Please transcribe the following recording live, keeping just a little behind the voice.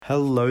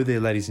Hello there,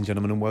 ladies and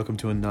gentlemen, and welcome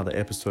to another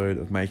episode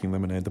of Making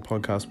Lemonade, the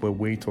podcast where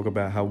we talk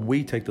about how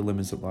we take the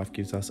lemons that life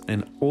gives us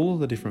and all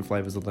of the different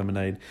flavors of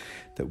lemonade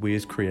that we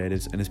as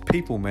creators and as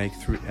people make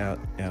throughout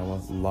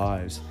our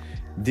lives.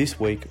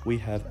 This week, we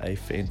have a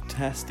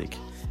fantastic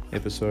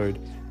episode.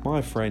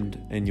 My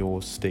friend and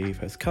yours, Steve,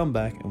 has come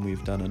back and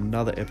we've done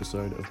another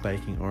episode of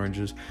Baking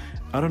Oranges.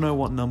 I don't know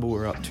what number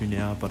we're up to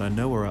now, but I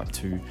know we're up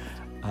to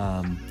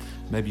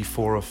maybe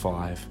 4 or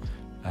 5.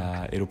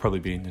 It'll probably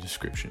be in the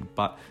description.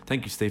 But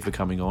thank you, Steve, for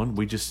coming on.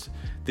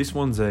 This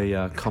one's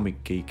a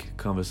comic geek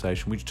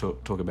conversation. We just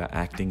talk about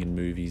acting and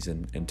movies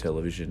and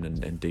television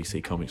and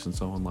DC Comics and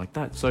so on like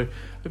that. So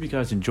hope you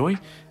guys enjoy.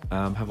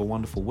 Have a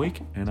wonderful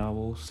week, and I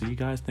will see you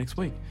guys next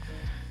week.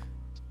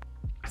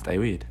 Stay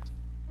weird.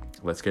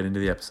 Let's get into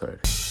the episode.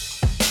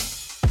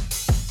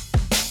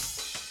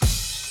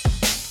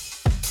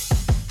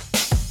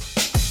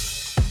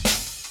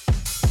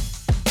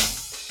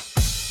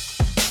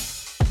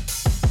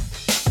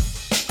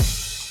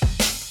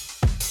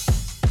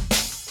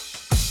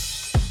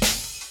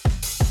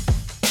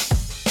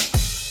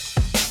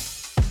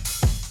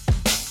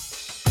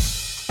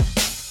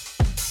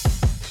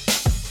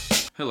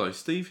 Hello,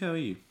 Steve. How are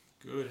you?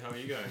 Good. How are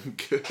you going?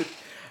 Good.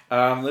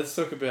 I want to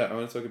talk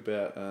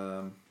about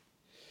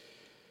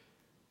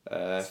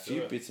a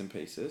few bits and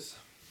pieces.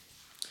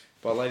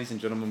 But ladies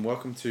and gentlemen,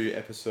 welcome to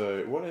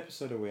episode... What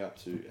episode are we up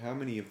to? How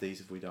many of these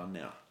have we done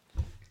now?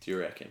 Do you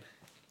reckon?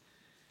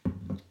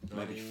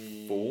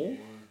 Maybe 4?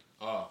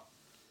 4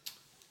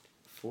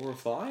 or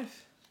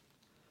 5?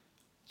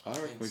 I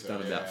reckon we've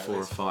done about 4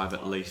 or 5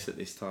 at least at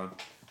this time.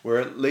 We're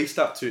at least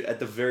up to... At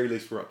the very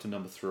least, we're up to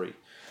number 3.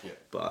 Yeah.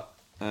 But...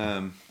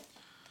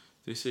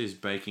 this is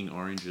Baking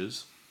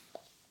Oranges.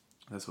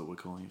 That's what we're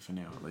calling it for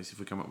now, at least. If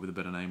we come up with a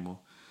better name,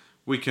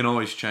 we can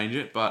always change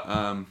it. But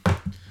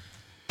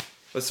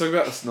let's talk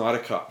about the Snyder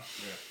Cut.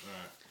 Yeah,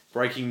 alright.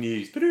 Breaking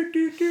news.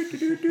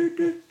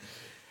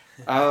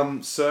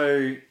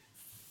 So,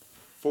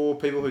 for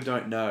people who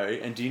don't know,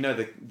 and do you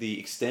know the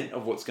extent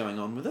of what's going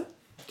on with it?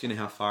 Do you know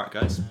how far it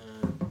goes?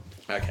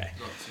 Okay.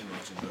 Not too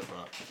much into it,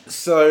 but...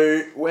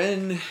 So,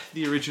 when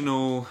the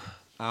original...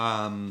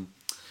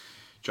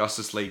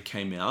 Justice League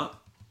came out,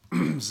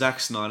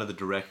 Zack Snyder, the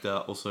director,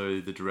 also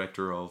the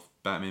director of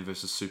Batman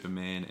vs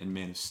Superman and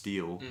Man of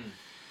Steel,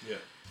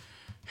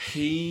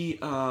 he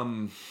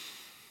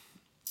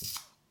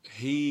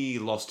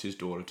lost his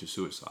daughter to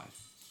suicide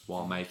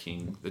while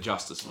making the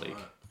Justice League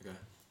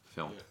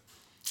film.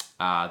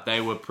 Yeah.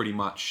 They were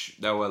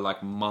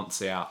like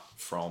months out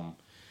from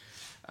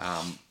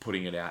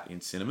putting it out in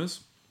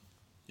cinemas.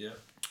 Yeah.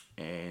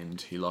 And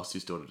he lost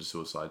his daughter to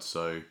suicide,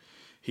 so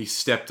he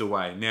stepped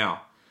away.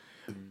 Now,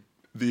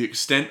 the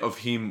extent of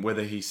him,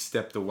 whether he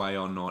stepped away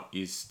or not,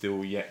 is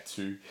still yet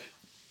to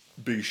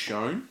be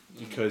shown,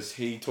 because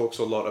he talks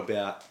a lot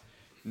about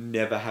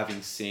never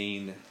having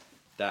seen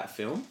that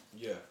film.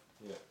 Yeah.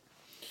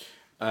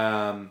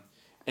 And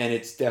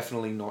it's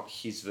definitely not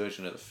his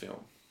version of the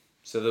film.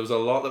 So there was a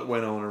lot that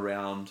went on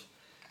around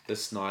the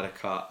Snyder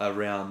Cut,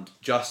 around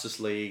Justice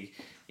League,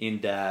 in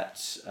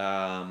that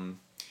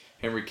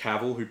Henry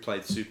Cavill, who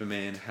played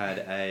Superman, had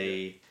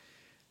a...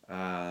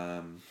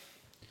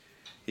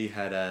 He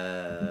had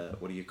a...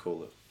 What do you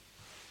call it?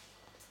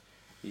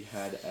 He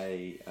had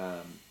a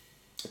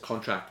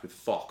contract with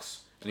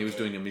Fox. And he was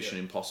doing a Mission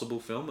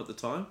Impossible film at the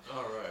time.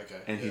 Oh, right, okay.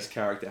 And his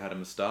character had a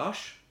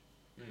moustache.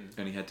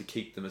 And he had to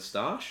keep the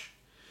moustache.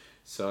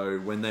 So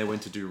when they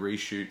went to do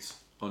reshoots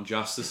on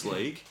Justice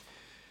League,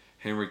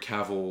 Henry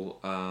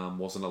Cavill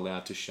wasn't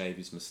allowed to shave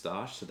his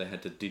moustache. So they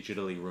had to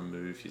digitally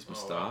remove his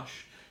moustache. Oh,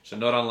 wow. So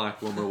not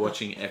unlike when we're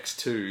watching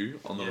X2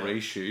 on the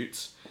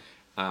reshoots...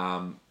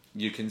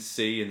 you can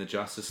see in the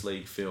Justice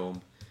League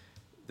film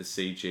the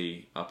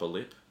CG upper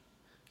lip.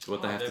 So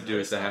what they have to do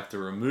is they have to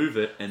remove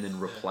it and then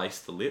replace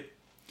the lip.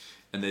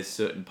 And there's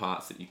certain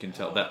parts that you can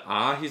tell that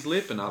are his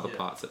lip and other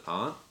parts that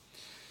aren't.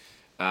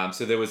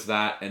 So there was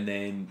that, and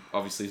then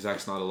obviously Zack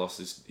Snyder lost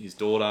his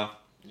daughter.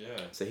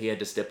 Yeah. So he had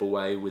to step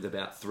away with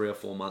about 3 or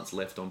 4 months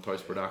left on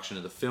post-production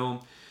of the film.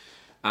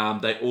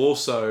 They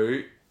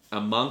also,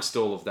 amongst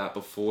all of that,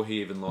 before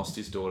he even lost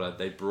his daughter,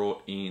 they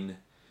brought in...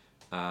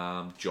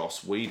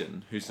 Joss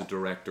Whedon, who's the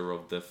director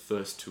of the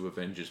first 2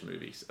 Avengers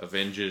movies,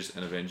 Avengers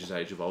and Avengers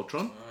Age of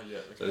Ultron. Oh, yeah,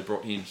 okay. So they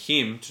brought in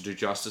him to do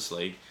Justice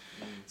League.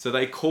 So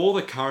they call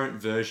the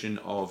current version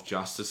of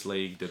Justice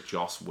League the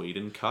Joss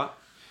Whedon cut,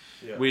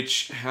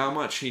 which how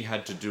much he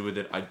had to do with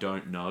it, I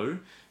don't know.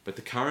 But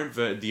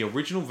the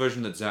original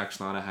version that Zack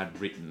Snyder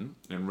had written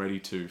and ready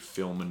to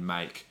film and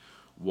make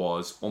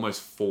was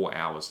almost 4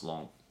 hours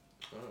long.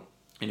 Oh.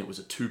 And it was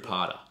a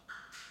 2-parter.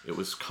 It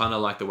was kind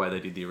of like the way they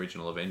did the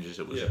original Avengers.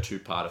 It was a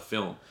 2-parter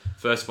film.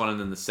 First one, and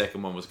then the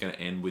second one was going to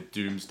end with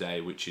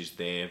Doomsday, which is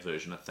their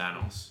version of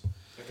Thanos.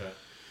 Okay.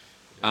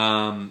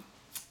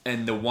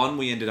 And the one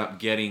we ended up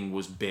getting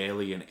was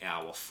barely an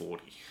hour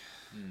 40,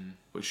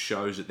 which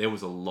shows that there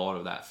was a lot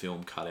of that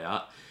film cut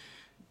out.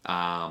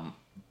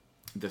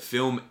 The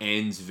film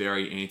ends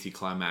very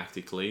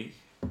anticlimactically.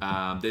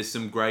 There's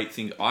some great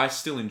things. I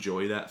still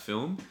enjoy that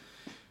film.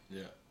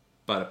 Yeah.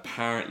 But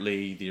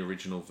apparently the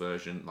original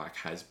version like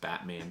has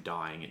Batman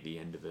dying at the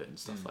end of it and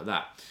stuff like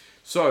that.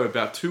 So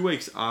about 2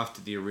 weeks after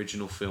the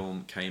original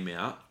film came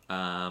out,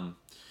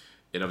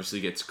 it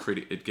obviously gets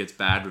it gets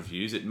bad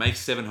reviews. It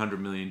makes $700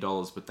 million,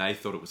 but they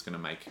thought it was going to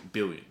make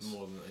billions.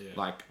 More than that, yeah.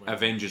 Like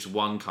Avengers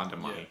 1 kind of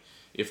money,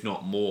 if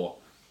not more.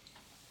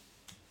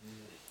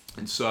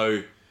 And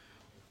so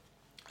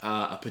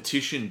a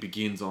petition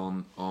begins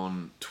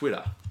on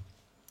Twitter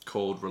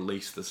called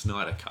Release the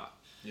Snyder Cut.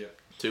 Yeah.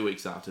 2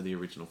 weeks after the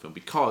original film,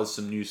 because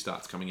some news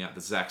starts coming out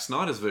that Zack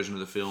Snyder's version of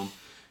the film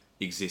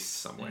exists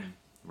somewhere,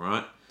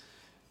 right?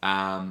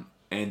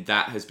 And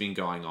that has been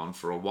going on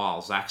for a while.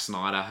 Zack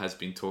Snyder has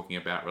been talking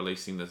about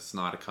releasing the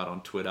Snyder Cut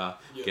on Twitter.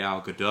 Yeah.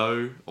 Gal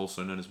Gadot,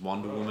 also known as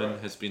Wonder Woman,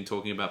 has been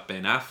talking about.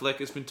 Ben Affleck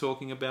has been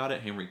talking about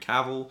it. Henry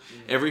Cavill.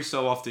 Every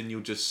so often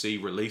you'll just see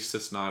Release the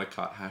Snyder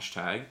Cut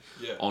hashtag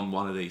on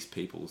one of these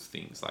people's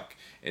things, like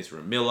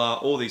Ezra Miller,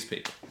 all these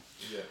people.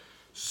 Yeah.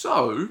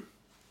 So,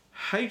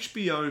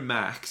 HBO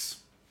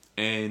Max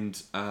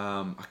and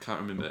I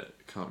can't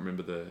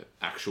remember the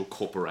actual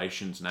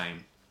corporation's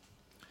name,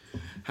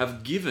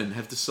 have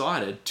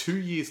decided 2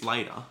 years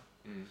later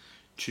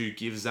to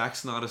give Zack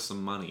Snyder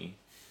some money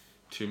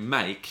to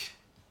make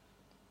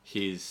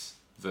his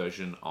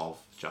version of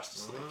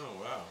Justice League.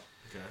 Oh wow.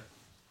 Okay.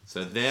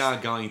 So they are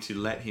going to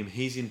let him.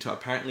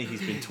 Apparently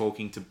he's been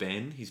talking to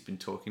Ben. He's been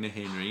talking to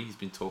Henry. He's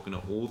been talking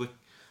to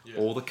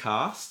all the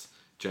cast,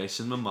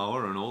 Jason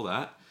Momoa and all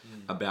that,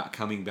 about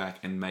coming back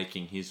and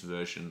making his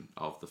version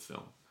of the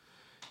film.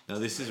 Now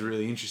this is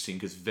really interesting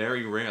because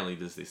very rarely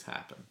does this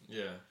happen.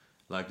 Yeah.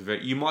 Like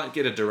you might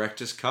get a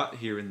director's cut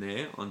here and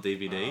there on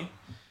DVD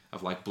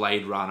of like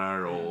Blade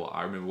Runner, or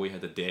I remember we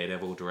had the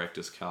Daredevil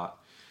director's cut.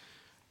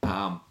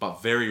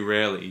 But very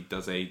rarely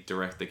does a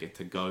director get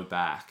to go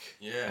back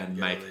and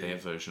make their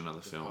version of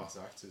the film. Past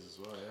actors as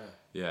well,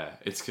 Yeah,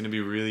 it's going to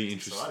be really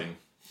interesting. Exciting.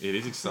 It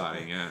is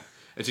exciting, yeah.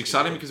 It's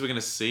exciting because we're going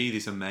to see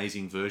this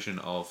amazing version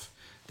of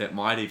that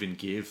might even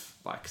give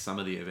like some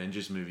of the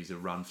Avengers movies a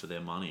run for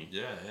their money.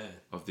 Yeah.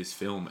 Of this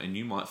film, and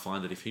you might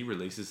find that if he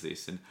releases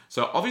this, and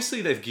so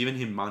obviously they've given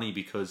him money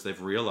because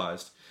they've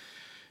realized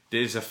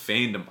there's a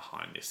fandom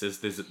behind this.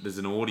 There's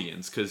an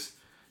audience, because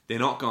they're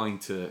not gonna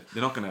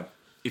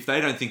if they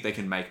don't think they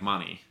can make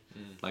money.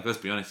 Like, let's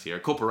be honest here, a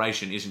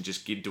corporation isn't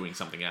just doing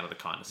something out of the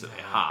kindness of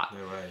their heart.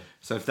 No way.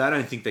 So if they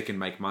don't think they can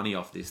make money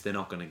off this, they're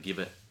not going to give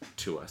it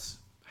to us.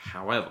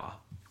 However,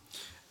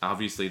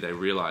 obviously they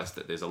realize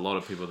that there's a lot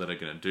of people that are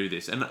going to do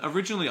this. And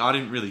originally I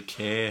didn't really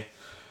care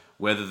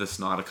whether the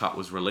Snyder Cut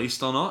was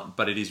released or not,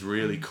 but it is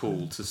really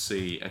cool to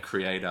see a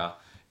creator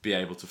be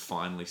able to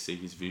finally see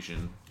his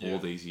vision all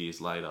these years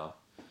later.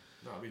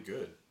 No, it'd be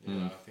good.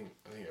 Yeah, I think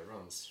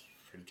everyone's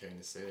pretty keen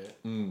to see it.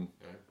 You know,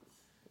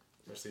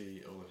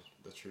 especially all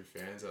the true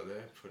fans out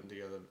there putting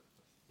together,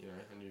 you know,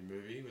 a new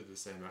movie with the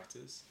same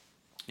actors.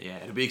 Yeah,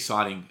 it'll be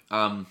exciting.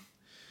 I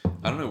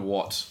don't know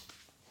what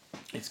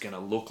it's going to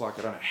look like.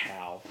 I don't know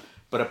how,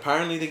 but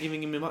apparently they're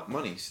giving him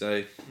money,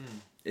 so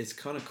it's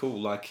kind of cool.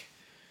 Like,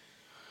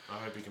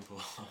 I hope he can pull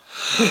it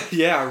off.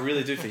 yeah, I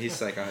really do. For his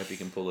sake, I hope he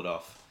can pull it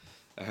off.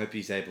 I hope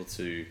he's able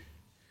to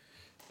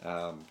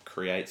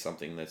create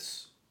something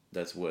that's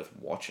worth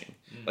watching.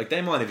 Like,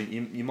 they might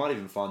even you might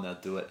even find they'll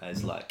do it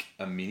as like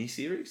a mini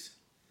series.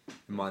 It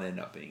might end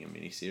up being a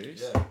mini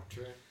series. Yeah,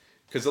 true.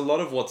 Because a lot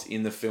of what's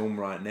in the film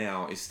right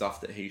now is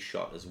stuff that he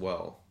shot as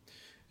well.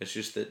 It's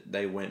just that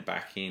they went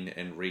back in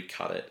and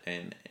recut it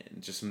and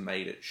just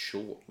made it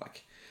short.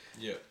 Like,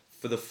 yeah,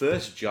 for the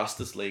first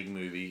Justice League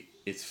movie,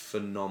 it's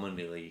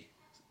phenomenally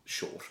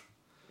short.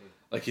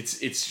 Like,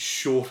 it's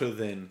shorter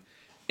than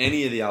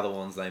any of the other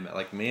ones they made.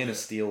 Like, Man of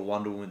Steel,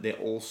 Wonder Woman, they're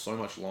all so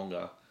much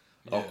longer.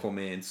 Yeah.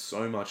 Aquaman,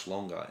 so much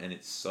longer, and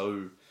it's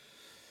so...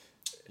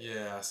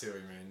 Yeah, I see what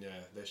you mean.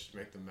 Yeah, they should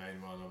make the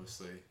main one,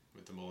 obviously,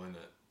 with them all in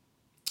it.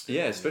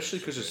 Yeah, especially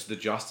because it's the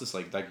Justice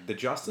League. Like, the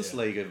Justice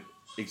League have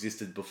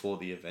existed before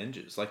the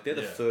Avengers. Like, they're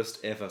the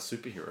first ever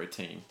superhero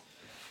team.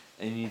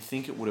 And you'd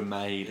think it would have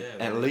made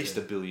at least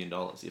 $1 billion,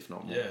 if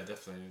not more. Yeah,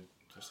 definitely.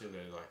 Especially if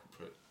they, like,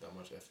 put that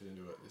much effort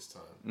into it this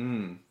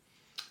time.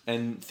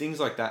 And things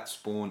like that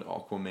spawned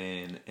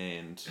Aquaman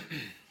and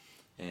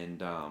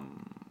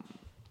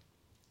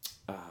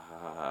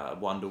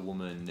Wonder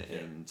Woman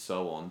and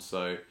so on.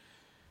 So,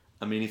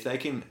 I mean, if they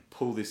can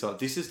pull this off,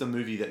 this is the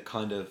movie that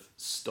kind of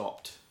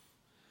stopped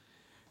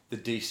the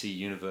DC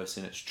universe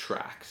in its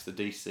tracks, the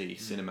DC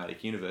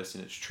cinematic universe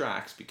in its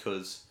tracks,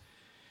 because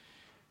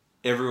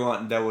they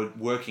were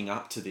working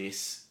up to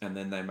this, and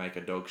then they make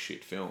a dog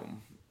shit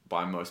film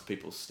by most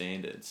people's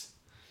standards.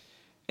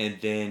 And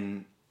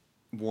then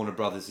Warner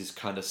Brothers is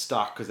kind of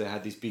stuck because they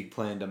had this big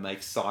plan to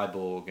make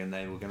Cyborg, and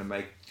they were going to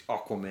make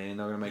Aquaman,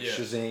 they were going to make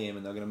Shazam,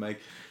 and they were going to make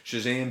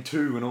Shazam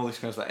 2 and all this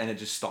kind of stuff, and it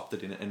just stopped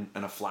it and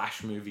a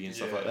Flash movie and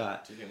stuff like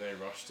that. Do you think they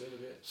rushed it a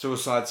bit?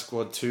 Suicide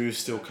Squad 2 is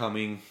still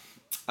coming.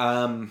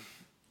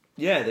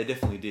 Yeah, they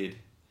definitely did.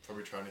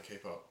 Probably trying to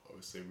keep up,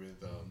 obviously, with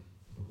you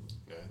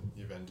know,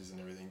 the Avengers and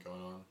everything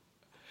going on.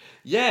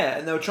 Yeah,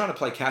 and they were trying to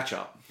play catch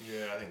up.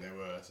 Yeah, I think they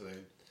were. So they,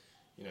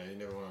 you know, you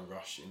never want to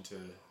rush into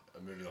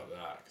a movie like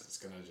that because it's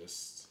gonna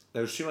just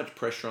there was too much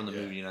pressure on the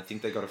movie, and I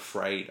think they got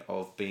afraid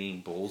of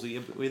being ballsy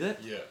a bit with it.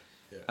 Yeah.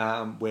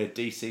 Yeah. Where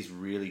DC's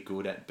really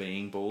good at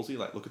being ballsy.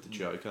 Like, look at the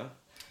Joker.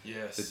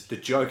 Yes. The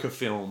Joker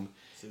film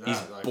is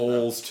like,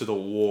 balls to the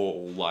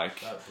wall.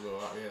 Like, that blew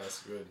up. Yeah,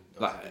 that's good.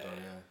 That like, was a good one,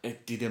 yeah.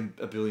 it did him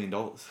 $1 billion.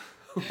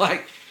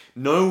 Like,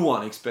 no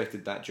one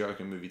expected that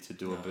Joker movie to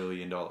do $1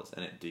 billion,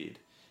 and it did.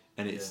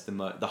 And it's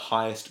the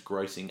highest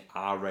grossing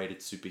R-rated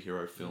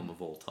superhero film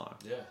of all time.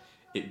 Yeah.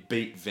 It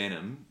beat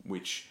Venom,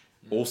 which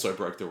also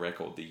broke the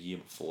record the year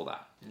before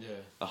that. Yeah.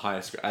 The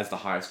highest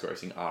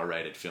grossing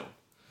R-rated film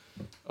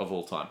of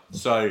all time.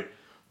 So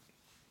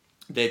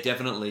they're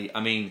definitely,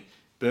 I mean,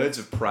 Birds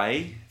of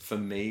Prey for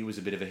me was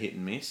a bit of a hit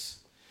and miss.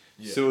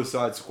 Yeah.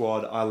 Suicide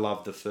Squad, I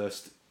loved the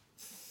first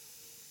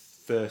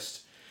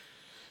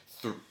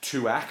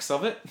 2 acts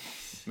of it.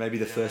 Maybe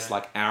the first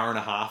like hour and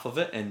a half of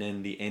it, and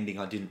then the ending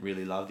I didn't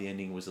really love. The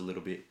ending was a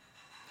little bit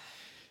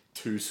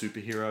too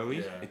superhero-y.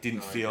 Yeah, it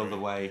didn't feel the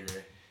way.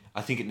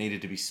 I think it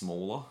needed to be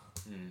smaller.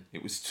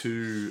 It was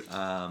too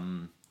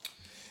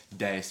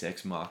Deus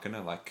Ex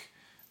Machina, like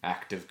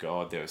act of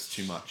God. There was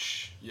too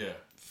much. Yeah.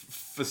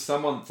 For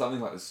something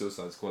like the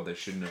Suicide Squad, they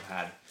shouldn't have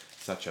had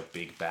such a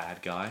big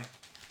bad guy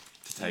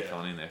to take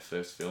on in their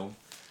first film.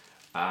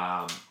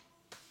 Yeah,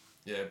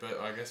 but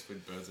I guess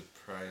with Birds of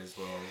Prey as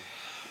well,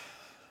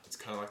 it's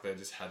kind of like they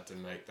just had to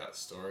make that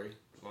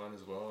storyline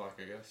as well. Like,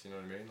 I guess, you know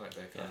what I mean? Like,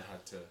 they kind of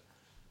had to.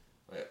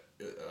 Like,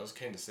 I was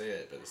keen to see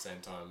it, but at the same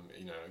time,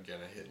 you know, again,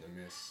 a hit and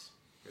a miss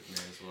with me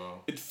as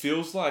well. It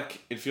feels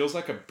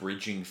like a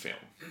bridging film.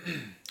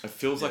 It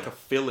feels like a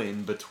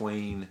fill-in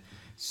between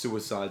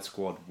Suicide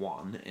Squad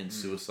 1 and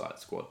Suicide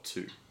Squad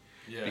 2.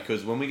 Yeah.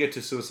 Because when we get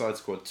to Suicide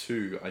Squad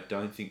 2, I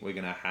don't think we're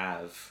gonna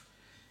have.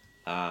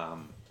 I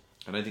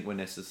don't think we're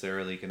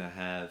necessarily gonna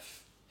have.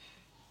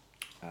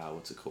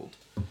 What's it called?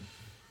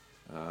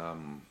 What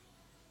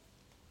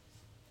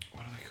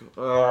do they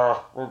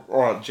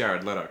call?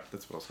 Jared Leto.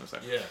 That's what I was going to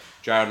say. Yeah.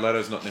 Jared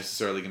Leto's not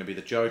necessarily going to be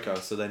the Joker,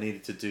 so they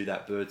needed to do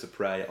that Birds of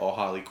Prey, or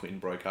Harley Quinn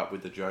broke up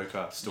with the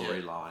Joker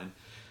storyline.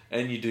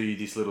 And you do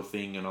this little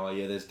thing, and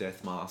there's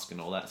Death Mask and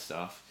all that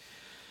stuff.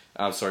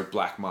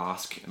 Black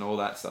Mask and all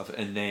that stuff.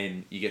 And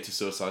then you get to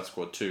Suicide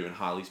Squad 2, and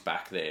Harley's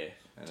back there.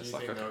 And do you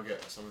think they'll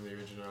get some of the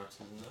original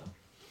actors in that?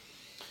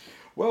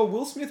 Well,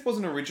 Will Smith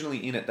wasn't originally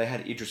in it. They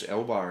had Idris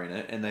Elba in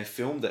it, and they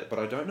filmed it. But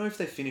I don't know if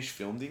they finished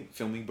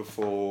filming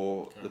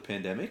before the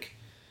pandemic.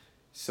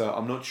 So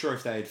I'm not sure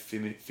if they had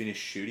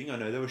finished shooting. I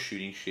know they were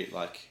shooting shit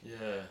like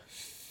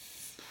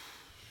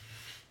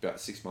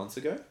about 6 months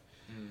ago.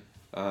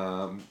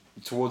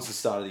 Towards the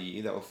start of the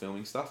year, they were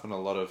filming stuff, and a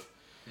lot of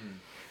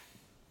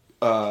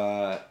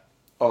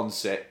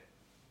on-set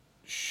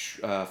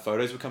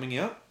photos were coming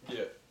out.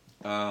 Yeah.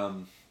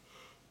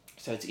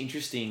 So it's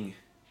interesting.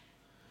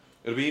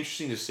 It'll be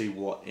interesting to see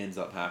what ends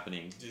up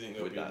happening. Do you think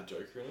there'll be the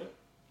Joker in it?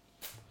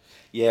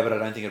 Yeah, but I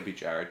don't think it'll be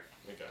Jared.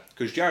 Okay.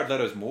 Because Jared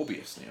Leto's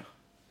Morbius now.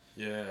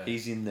 Yeah.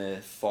 He's in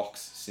the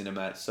Fox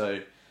Cinematic.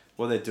 So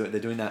what they're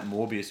doing that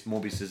Morbius.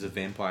 Morbius is a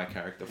vampire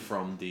character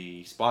from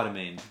the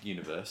Spider-Man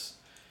universe.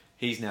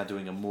 He's now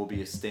doing a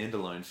Morbius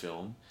standalone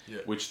film,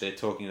 which they're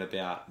talking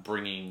about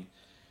bringing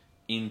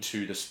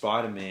into the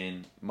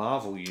Spider-Man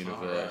Marvel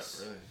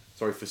universe. Oh, right, really?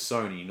 Sorry, for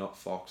Sony, not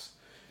Fox.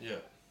 Yeah.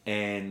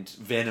 And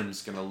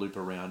Venom's going to loop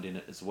around in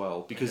it as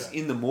well. Because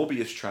in the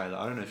Morbius trailer,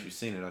 I don't know if you've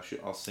seen it,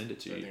 I'll send it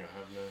to you. I think I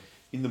have, no.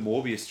 In the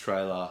Morbius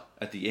trailer,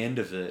 at the end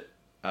of it,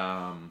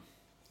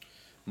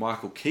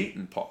 Michael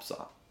Keaton pops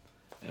up.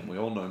 And we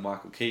all know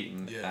Michael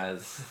Keaton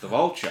as the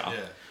Vulture. Yeah.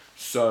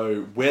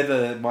 So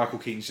whether Michael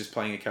Keaton's just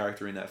playing a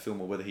character in that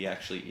film or whether he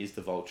actually is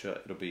the Vulture,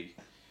 it'll be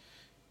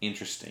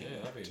interesting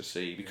to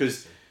see.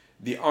 Because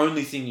the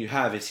only thing you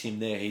have is him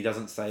there. He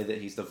doesn't say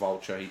that he's the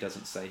Vulture. He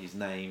doesn't say his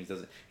name.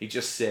 He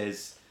just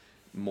says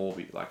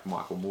Morbius, like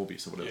Michael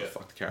Morbius or whatever the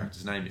fuck the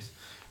character's name is.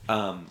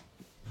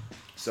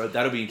 So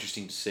that'll be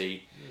interesting to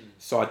see.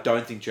 So I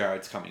don't think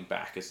Jared's coming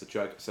back as the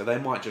Joker. So they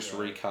might just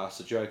recast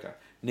the Joker.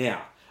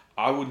 Now,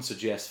 I wouldn't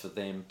suggest for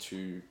them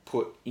to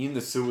put in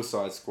the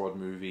Suicide Squad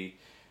movie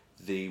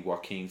the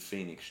Joaquin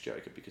Phoenix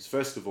Joker. Because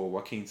first of all,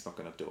 Joaquin's not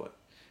going to do it.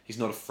 He's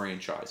not a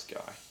franchise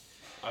guy.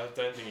 I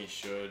don't think he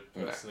should,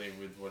 personally,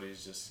 with what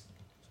he's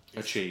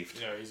achieved.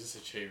 You know, he's just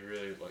achieved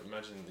really, like,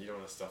 imagine you don't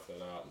want to stuff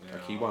that out now.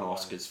 Like, he won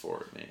Oscars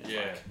for it, man.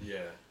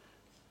 Yeah.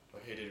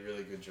 Like, he did a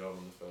really good job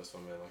on the first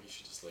one, man. Like, you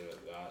should just leave it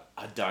at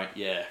that.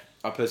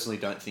 I personally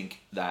don't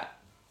think that.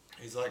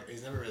 He's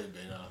never really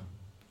been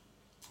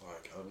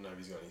I don't know if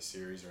he's got any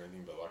series or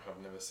anything, but, like,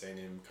 I've never seen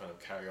him kind of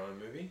carry on a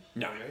movie.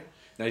 No. You know?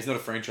 No, he's not a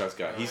franchise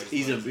guy. No,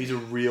 he's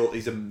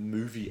a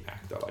movie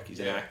actor. Like, he's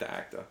an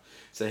actor.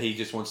 So he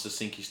just wants to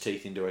sink his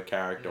teeth into a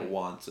character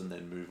once and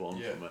then move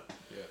on from it.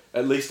 Yeah.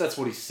 At least that's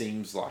what he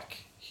seems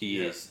like he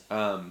is.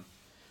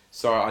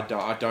 So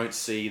I don't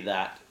see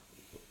that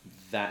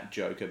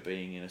Joker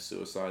being in a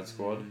Suicide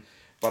Squad.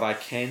 But I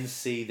can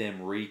see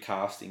them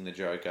recasting the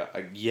Joker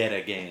yet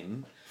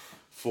again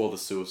for the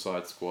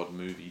Suicide Squad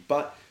movie.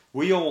 But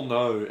we all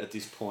know at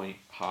this point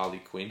Harley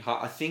Quinn.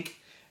 I think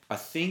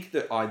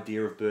the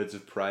idea of Birds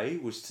of Prey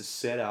was to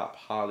set up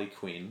Harley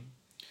Quinn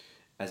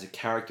as a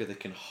character that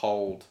can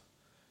hold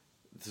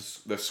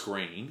the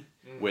screen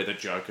where the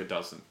Joker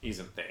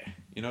isn't there.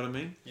 You know what I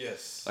mean?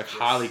 Yes. Like yes.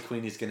 Harley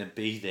Quinn is going to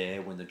be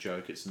there when the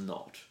Joker's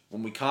not.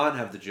 When we can't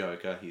have the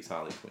Joker, he's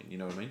Harley Quinn. You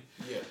know what I mean?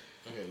 Yeah.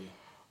 Okay.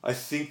 I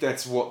think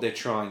that's what they're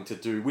trying to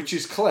do, which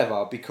is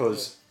clever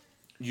because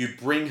you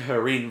bring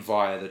her in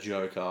via the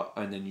Joker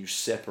and then you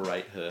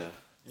separate her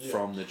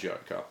from the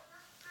Joker.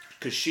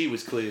 Because she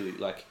was clearly,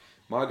 like,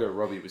 Margot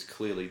Robbie was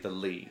clearly the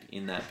lead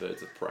in that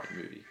Birds of Prey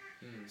movie,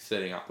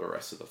 setting up the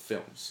rest of the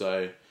film.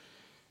 So,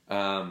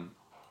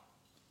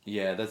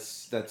 yeah,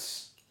 that's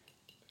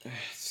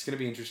it's going to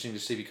be interesting to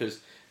see because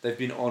they've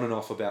been on and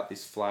off about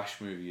this Flash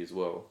movie as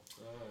well.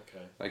 Oh,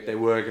 okay. Like, they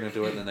were going to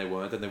do it, then they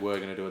weren't, then they were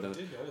going to do it. Then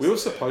we were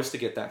supposed to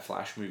get that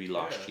Flash movie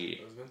last year.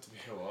 It was meant to be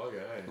a while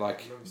ago.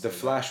 Like, The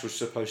Flash was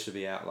supposed to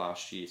be out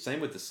last year.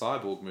 Same with the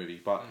Cyborg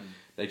movie, but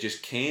they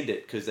just canned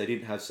it because they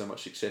didn't have so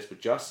much success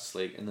with Justice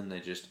League, and then they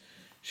just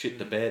shit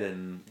the bed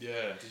and...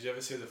 Yeah. Did you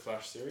ever see the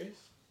Flash series?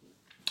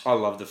 I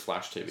love the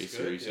Flash TV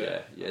series,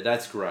 yeah,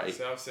 that's great.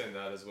 So I've seen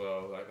that as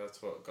well. Like, that's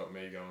what got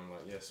me going.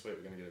 Like, yeah, sweet,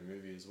 we're gonna get a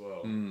movie as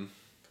well. Kind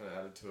of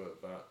added to it,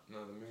 but no,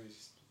 the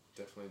movie's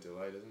definitely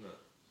delayed, isn't it?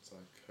 It's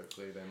like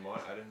hopefully they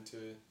might add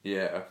into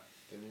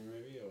the new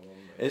movie or.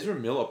 Ezra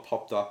Miller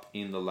popped up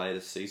in the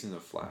latest season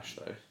of Flash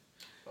though.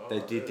 Oh, they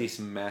did this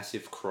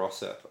massive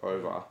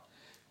crossover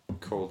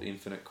called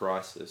Infinite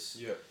Crisis.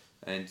 Yeah.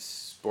 And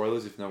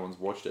spoilers if no one's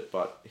watched it,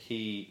 but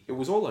it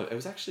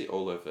was actually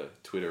all over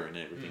Twitter and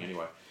everything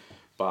anyway.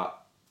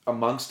 But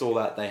amongst all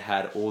that, they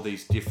had all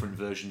these different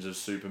versions of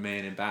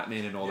Superman and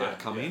Batman and all that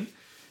come in.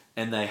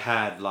 And they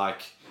had,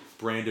 like,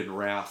 Brandon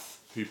Routh,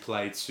 who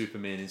played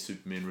Superman in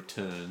Superman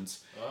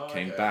Returns,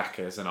 came back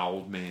as an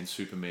old man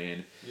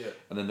Superman. Yeah.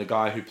 And then the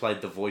guy who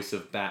played the voice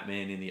of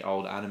Batman in the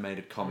old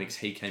animated comics,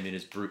 he came in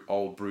as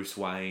old Bruce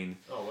Wayne.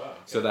 Oh, wow. Okay.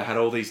 So they had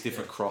all these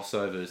different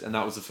crossovers. And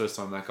that was the first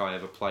time that guy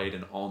ever played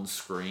an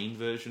on-screen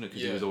version,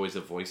 because he was always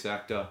a voice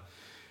actor.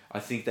 I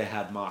think they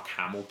had Mark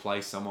Hamill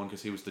play someone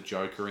because he was the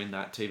Joker in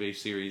that TV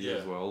series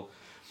as well.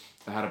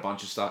 They had a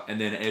bunch of stuff. And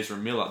then Ezra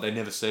Miller, they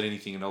never said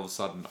anything, and all of a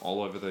sudden,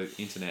 all over the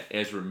internet,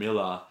 Ezra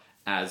Miller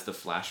as the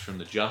Flash from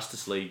the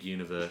Justice League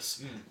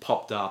universe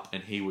popped up,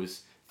 and he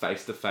was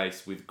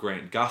face-to-face with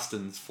Grant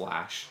Gustin's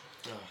Flash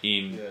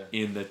in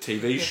the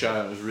TV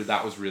show.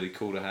 That was really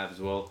cool to have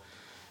as well.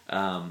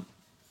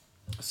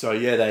 So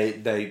yeah, they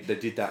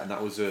did that, and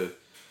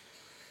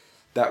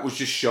that was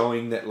just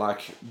showing that,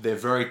 like, they're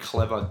very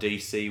clever,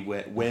 DC,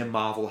 where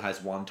Marvel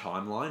has one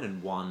timeline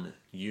and one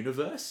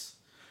universe.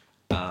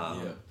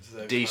 So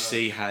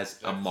DC has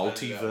a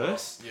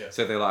multiverse.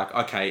 So they're like,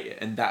 okay,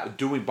 and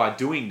by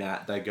doing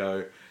that, they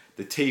go,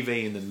 the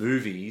TV and the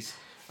movies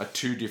are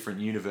two different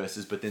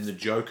universes, but then the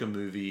Joker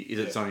movie is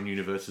its own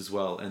universe as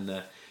well, and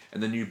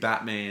the new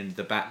Batman,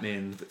 the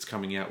Batman that's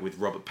coming out with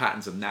Robert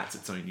Pattinson, that's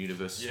its own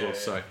universe as well.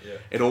 So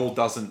it all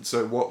doesn't.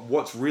 So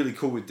what's really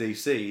cool with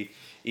DC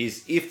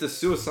is if the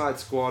Suicide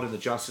Squad and the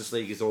Justice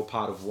League is all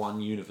part of one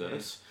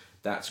universe,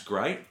 that's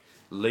great.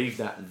 Leave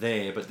that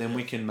there, but then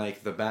we can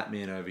make the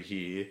Batman over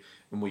here,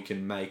 and we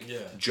can make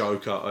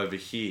Joker over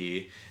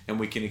here, and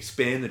we can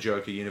expand the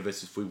Joker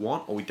universe if we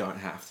want, or we don't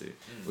have to.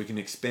 We can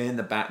expand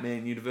the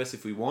Batman universe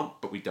if we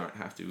want, but we don't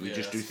have to. We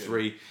just do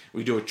three.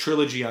 We do a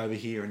trilogy over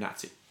here, and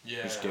that's it.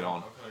 Yeah, just get on.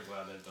 I'm kind of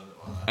glad they've done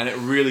it like that. And it's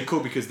really cool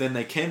because then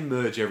they can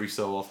merge every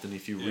so often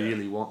if you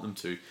really want them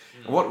to.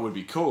 And what would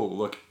be cool,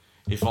 look,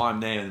 if I'm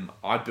them,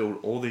 I build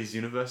all these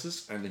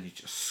universes and then you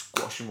just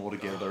squash them all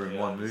together in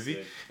one movie.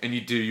 Sick. And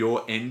you do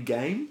your end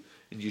game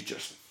and you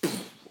just...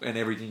 And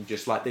everything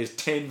just like... There's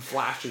 10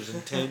 Flashes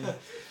and 10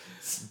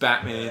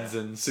 Batmans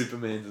and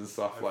Supermans and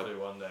stuff. Hopefully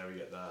one day we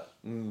get that.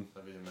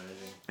 That'd be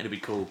amazing. It'd be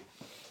cool.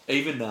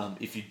 Even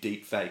if you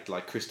deep faked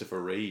like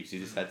Christopher Reeves, you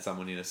just had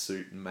someone in a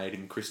suit and made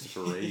him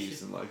Christopher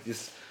Reeves and like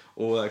just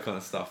all that kind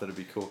of stuff. That'd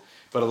be cool.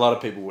 But a lot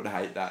of people would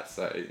hate that,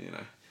 so you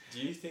know. Do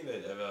you think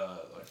they'd ever,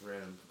 like,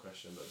 random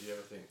question, but do you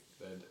ever think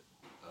they'd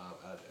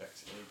add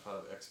any part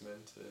of X-Men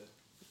to...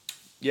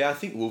 Yeah, I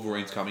think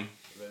Wolverine's coming.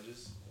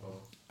 Avengers? Or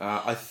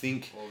I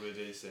think... Or the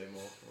DC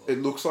more?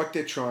 It looks like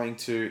they're trying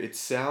to... It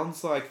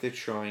sounds like they're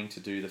trying to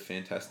do the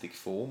Fantastic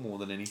Four more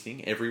than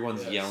anything.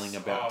 Everyone's yelling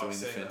about doing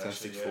the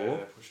Fantastic Four. Yeah,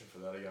 they're pushing for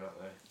that again,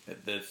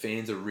 aren't they? The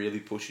fans are really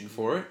pushing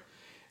for it.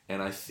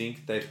 And I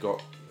think they've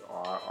got...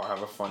 I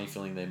have a funny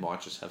feeling they might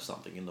just have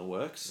something in the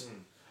works.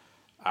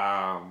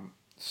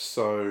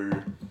 So...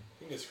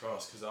 Fingers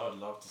crossed, because I would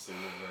love to see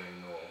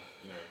Wolverine or,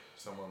 you know,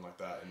 someone like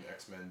that in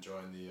X-Men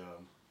join the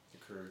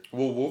crew.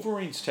 Well,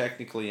 Wolverine's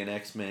technically an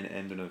X-Men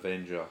and an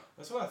Avenger.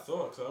 That's what I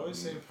thought, because I always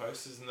seen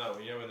posters and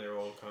that, you know, when they're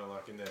all kind of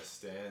like in their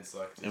stands,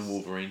 like... And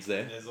Wolverine's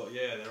there. And there's like,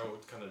 yeah, they're all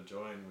kind of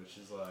joined, which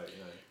is like,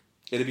 you know...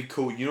 It'd be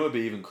cool. You know, it'd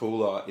be even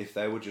cooler if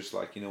they were just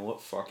like, you know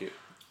what, fuck it.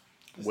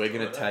 We're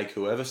going to take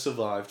whoever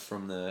survived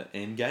from the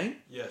Endgame.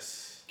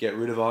 Yes. Get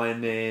rid of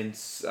Iron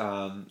Man's,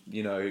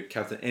 you know,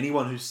 Captain...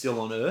 Anyone who's still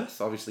on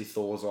Earth. Obviously,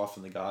 Thor's off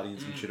and the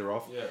Guardians and shit are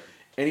off. Yeah.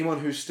 Anyone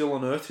who's still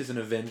on Earth is an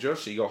Avenger.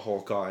 So you got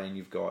Hawkeye and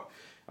you've got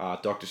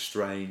Doctor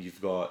Strange,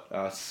 you've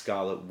got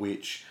Scarlet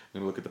Witch. I'm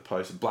going to look at the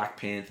poster. Black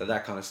Panther,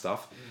 that kind of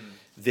stuff.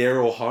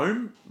 They're all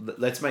home.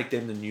 Let's make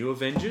them the new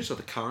Avengers or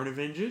the current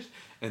Avengers,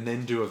 and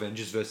then do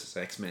Avengers versus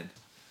X-Men.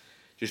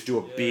 Just do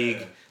a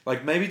big,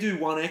 like maybe do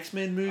one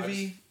X-Men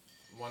movie.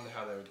 I wonder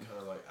how they would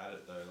kind of like add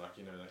it though, like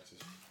like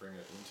just bring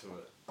it into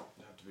it.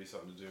 It'd have to be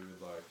something to do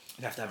with like.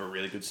 You'd have to have a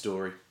really good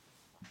story.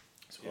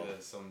 Well. Yeah,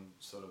 some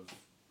sort of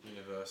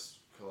universe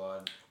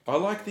collide. I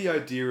like the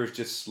idea of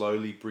just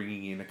slowly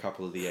bringing in a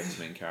couple of the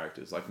X-Men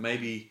characters, like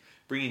maybe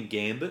bring in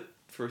Gambit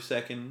for a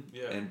second,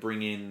 and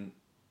bring in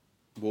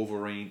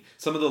Wolverine,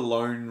 some of the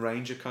Lone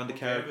Ranger kind of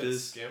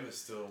characters. Gambit's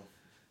still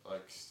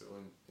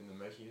in the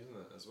making, isn't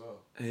it, as well?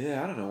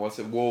 Yeah, I don't know what's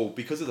it. Well,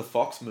 because of the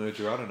Fox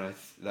merger, I don't know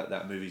if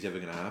that movie's ever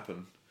going to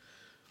happen.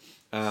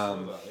 I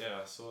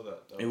saw that.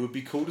 It would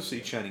be cool to see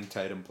Channing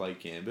Tatum play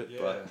Gambit,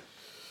 but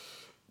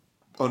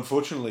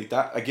unfortunately,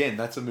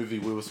 that's a movie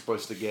we were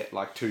supposed to get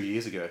like 2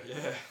 years ago.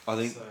 Yeah. I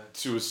think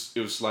it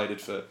was slated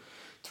for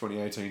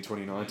 2018,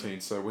 2019,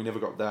 so we never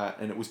got that,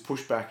 and it was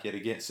pushed back yet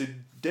again. So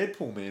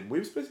Deadpool, man, we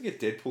were supposed to get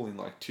Deadpool in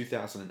like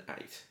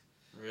 2008.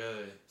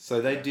 Really?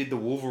 So they did the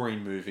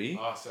Wolverine movie.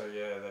 Oh, so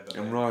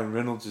and Ryan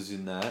Reynolds is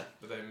in that.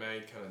 But they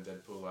made kind of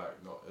Deadpool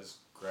like not as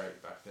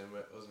great back then,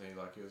 wasn't he?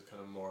 Like it was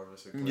kind of more of a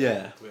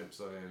glimpse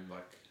of him,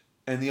 like.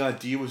 And the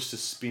idea was to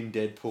spin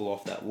Deadpool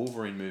off that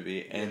Wolverine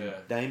movie, and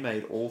they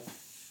made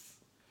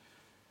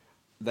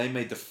they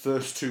made the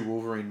first two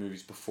Wolverine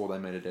movies before they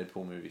made a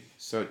Deadpool movie.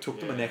 So it took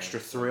them an extra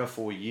 3 or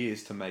 4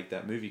 years to make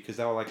that movie because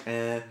they were like,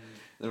 And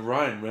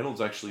Ryan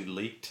Reynolds actually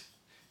leaked.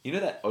 You know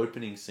that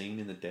opening scene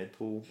in the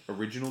Deadpool,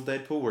 original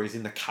Deadpool, where he's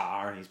in the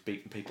car and he's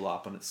beating people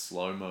up and it's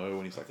slow-mo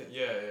and he's like...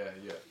 Yeah.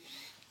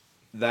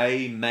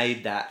 They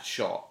made that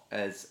shot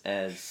as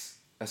a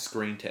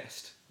screen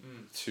test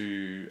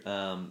to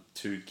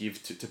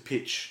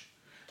pitch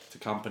to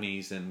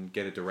companies and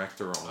get a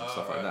director on and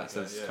stuff like that.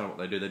 So that's kind of what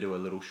they do. They do a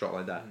little shot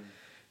like that.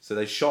 So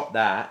they shot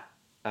that,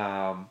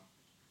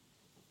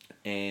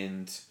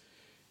 and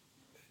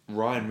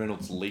Ryan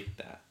Reynolds leaked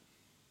that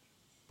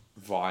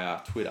via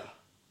Twitter.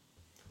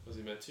 Was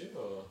he meant to,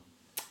 or...?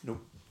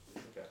 Nope.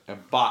 Okay.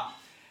 But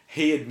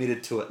he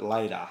admitted to it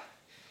later.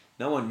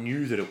 No one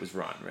knew that it was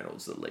Ryan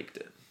Reynolds that leaked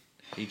it.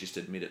 He just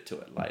admitted to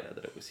it later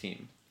that it was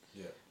him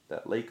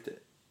that leaked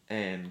it.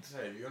 And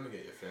hey, you're going to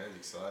get your fans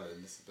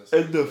excited. This is the best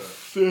and the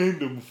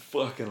fandom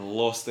fucking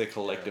lost their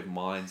collective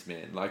minds,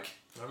 man. Like...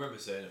 I remember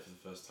seeing it for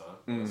the first time.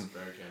 I was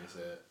very keen to see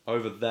it.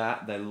 Over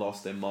that, they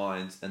lost their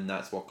minds, and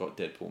that's what got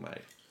Deadpool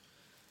made.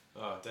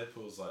 Oh,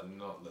 Deadpool's like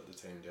not let the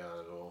team down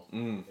at all.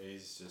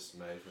 He's just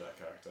made for that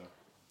character.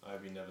 I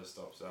hope he never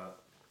stops that.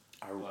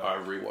 I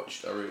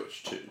rewatched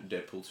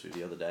Deadpool 2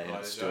 the other day, and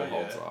it still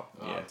holds up.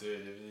 Oh,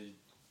 dude,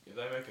 if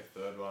they make a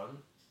third one,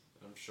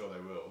 I'm sure they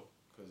will,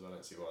 because I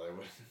don't see why they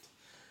wouldn't.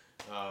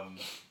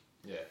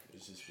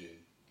 It's just weird.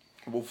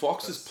 Well,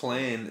 Fox's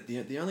plan,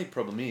 the only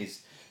problem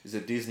is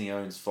that Disney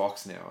owns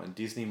Fox now, and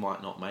Disney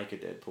might not make a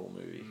Deadpool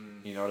movie.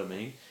 You know what I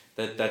mean?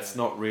 That's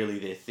not really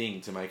their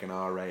thing to make an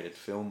R-rated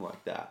film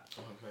like that.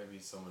 Oh,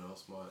 maybe someone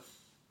else might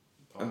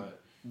buy it.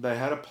 They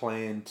had a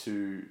plan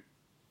to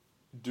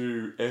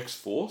do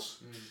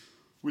X-Force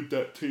with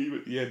that team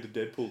at the end of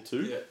Deadpool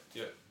 2.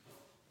 Yeah.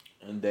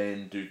 And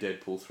then do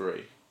Deadpool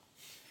 3.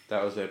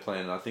 That was their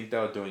plan. And I think they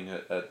were doing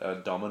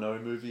a Domino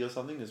movie or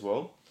something as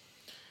well.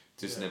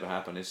 Just never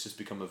happened. It's just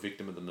become a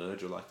victim of the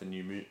merger, like the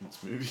New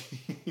Mutants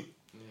movie.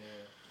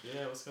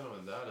 Yeah, what's going on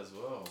with that as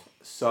well?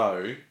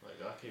 So...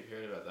 Like, I keep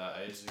hearing about that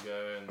ages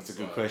ago. And that's a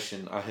good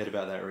question. I heard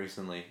about that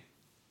recently.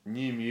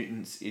 New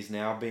Mutants is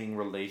now being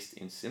released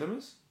in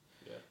cinemas.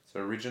 Yeah.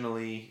 So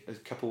originally, a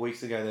couple of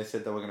weeks ago, they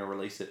said they were going to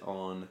release it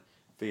on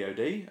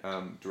VOD,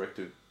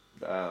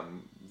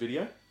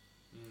 video.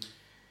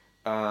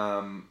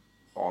 On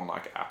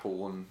like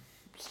Apple and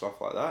stuff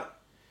like that.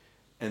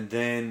 And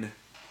then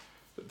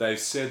they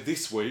said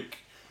this week,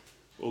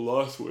 or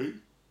last week,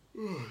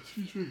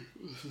 excuse me,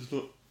 this is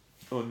not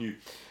on you.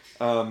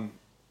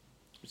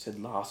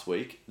 Said last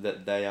week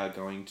that they are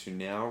going to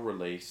now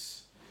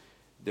release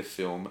the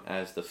film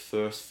as the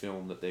first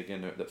film that they're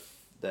gonna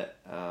that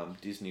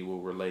Disney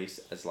will release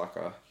as like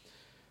a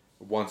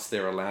once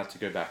they're allowed to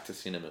go back to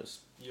cinemas.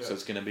 Yeah. So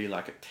it's going to be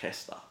like a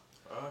tester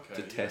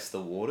to test the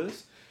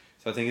waters.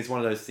 So I think it's one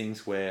of those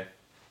things where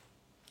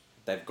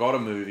they've got a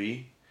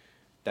movie,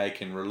 they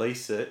can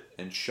release it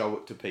and show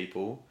it to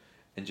people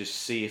and just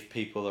see if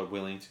people are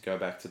willing to go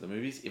back to the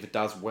movies. If it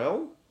does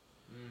well,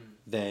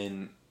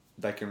 then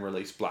they can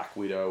release Black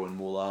Widow and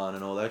Mulan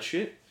and all that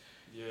shit.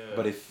 Yeah.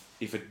 But if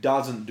it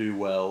doesn't do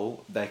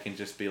well, they can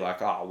just be like,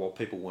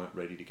 people weren't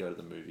ready to go to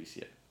the movies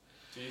yet.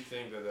 Do you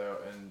think that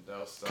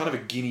they'll start... Kind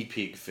of a guinea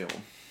pig film.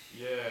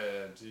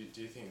 Yeah. Do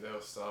you think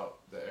they'll start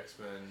the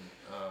X-Men,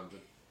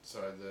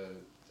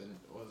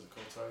 what is it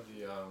called? Sorry,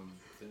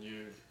 the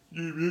New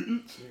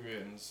Mutants? New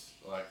Mutants,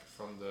 like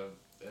from the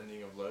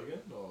ending of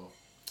Logan, or...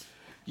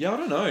 Yeah, I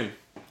don't know.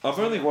 I've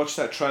only watched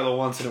that trailer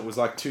once and it was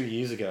like 2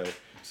 years ago. Do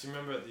you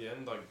remember at the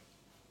end, like,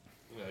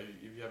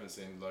 if you haven't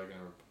seen Logan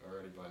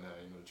already by now,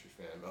 you're not a true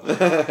fan, but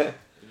like,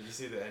 you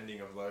see the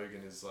ending of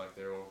Logan is like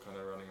they're all kind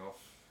of running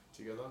off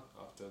together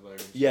after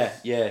Logan.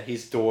 Yeah,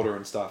 his daughter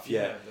and stuff.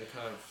 Yeah, they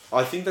kind of.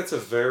 I think that's a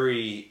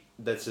very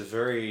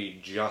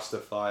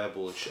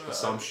justifiable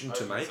assumption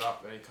to make.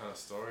 Up any kind of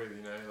story,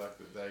 like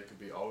that they could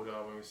be older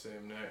when we see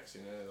them next.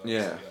 Like,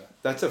 yeah,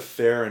 that's a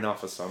fair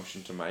enough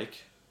assumption to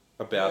make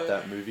about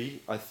that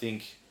movie. I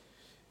think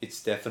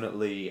it's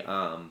definitely.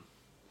 I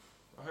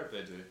hope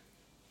they do.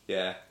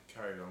 Yeah.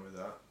 Carry on with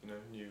that,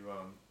 new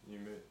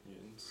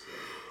mutants.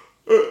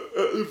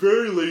 At the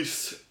very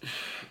least,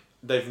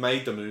 they've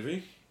made the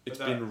movie. It's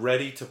been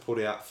ready to put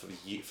out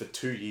for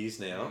 2 years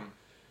now.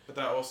 But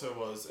that also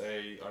was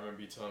I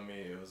remember you telling me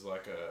it was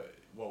like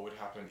what would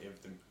happen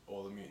if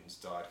all the mutants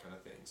died kind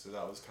of thing. So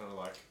that was kind of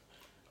like...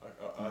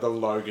 the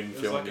Logan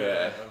film, like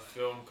a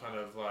film kind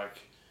of like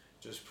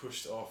just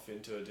pushed off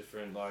into a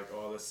different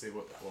let's see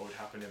what would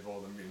happen if all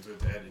the mutants were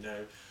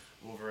dead,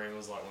 Wolverine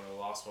was like one of the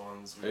last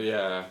ones.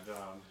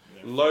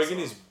 Logan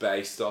is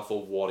based off a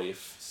What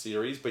If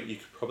series, but you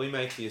could probably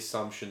make the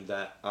assumption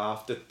that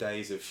after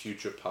Days of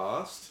Future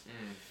Past,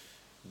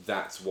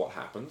 that's what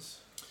happens.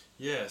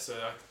 Yeah, so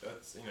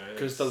that's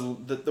because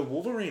the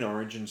Wolverine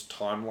Origins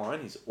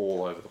timeline is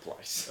all over the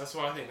place. That's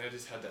why I think they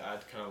just had to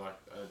add kind of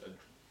like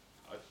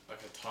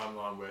a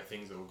timeline where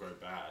things will go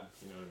bad.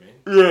 You know what I mean?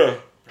 Yeah.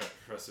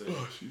 Professor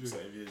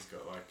Xavier's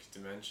got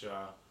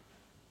dementia,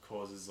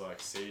 causes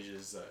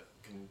seizures that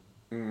can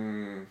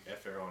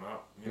F everyone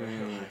up,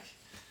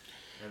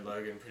 and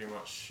Logan pretty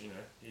much,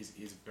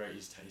 he's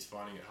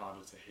finding it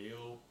harder to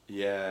heal.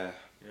 Yeah.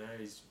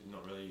 He's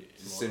not really.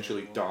 He's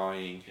essentially anymore.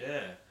 dying.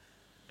 Yeah,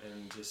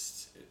 and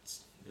just it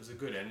was a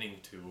good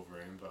ending to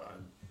Wolverine, but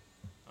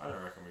I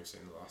don't reckon we've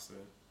seen the last of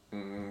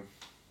it.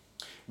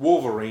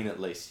 Wolverine, at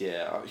least,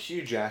 yeah.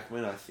 Hugh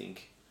Jackman, I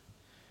think.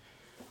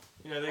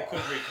 They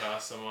could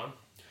recast someone.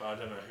 But I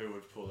don't know who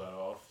would pull that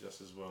off just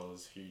as well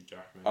as Hugh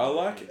Jackman. I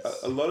like...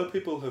 A lot of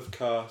people have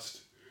cast...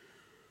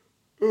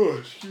 Oh,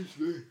 excuse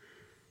me.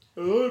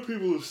 A lot of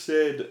people have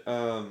said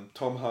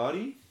Tom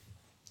Hardy.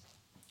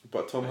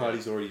 But Tom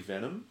Hardy's already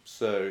Venom,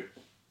 so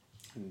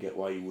I can get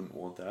why you wouldn't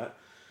want that.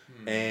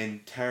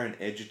 And Taron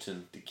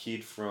Egerton, the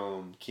kid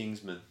from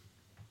Kingsman.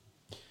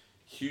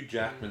 Hugh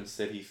Jackman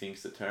said he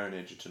thinks that Taron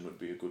Egerton would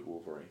be a good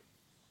Wolverine.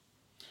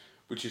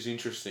 Which is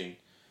interesting,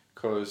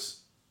 because...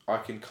 I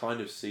can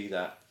kind of see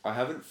that. I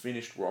haven't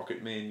finished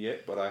Rocketman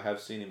yet, but I have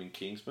seen him in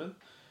Kingsman,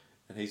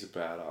 and he's a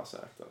badass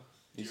actor.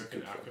 Do you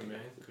reckon Aquaman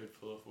could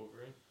pull off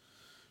Wolverine?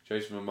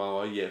 Jason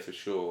Momoa, yeah, for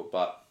sure,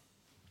 but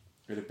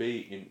it'd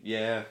be in...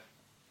 Yeah,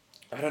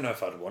 I don't know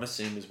if I'd want to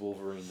see him as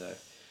Wolverine, though,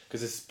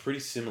 because it's a pretty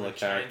similar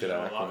character to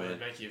Aquaman. It'd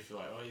make you feel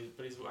like,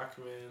 but he's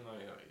Aquaman,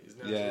 he's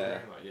now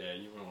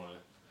Wolverine, you wouldn't want to...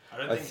 I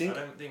don't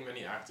think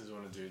many actors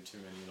want to do too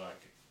many,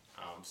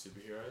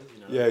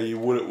 superheroes, Yeah, you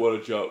wouldn't want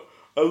to jump...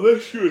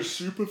 Unless you're a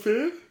super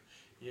fan.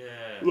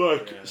 Yeah.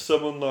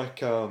 Someone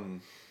like...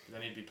 Then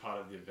he'd be part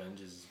of the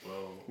Avengers as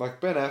well. Like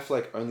Ben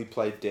Affleck only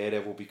played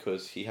Daredevil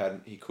because he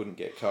couldn't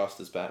get cast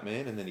as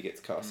Batman, and then he gets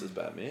cast as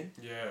Batman.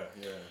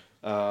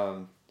 Yeah.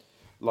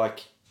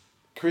 Like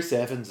Chris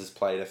Evans has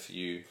played a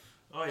few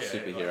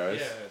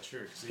superheroes.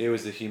 True. He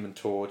was the Human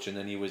Torch, and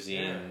then he was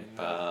in...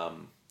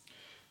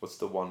 what's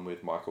the one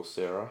with Michael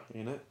Cera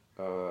in it?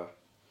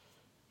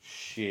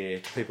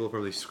 Shit. People are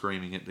probably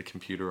screaming at the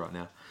computer right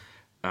now.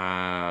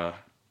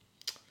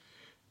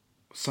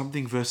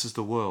 Something versus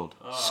the World.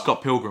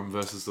 Scott Pilgrim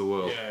versus the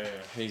World. Yeah.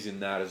 He's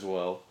in that as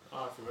well.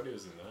 I forgot he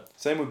was in that.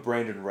 Same with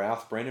Brandon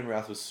Routh. Brandon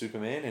Routh was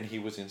Superman, and he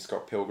was in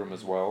Scott Pilgrim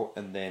as well.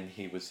 And then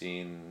he was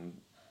in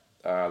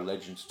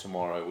Legends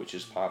Tomorrow, which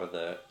is part of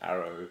the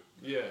Arrow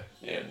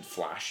and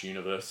Flash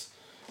universe.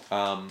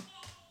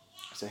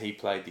 So he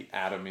played the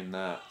Atom in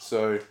that.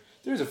 So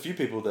there's a few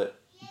people that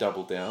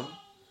double down.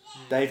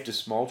 Dave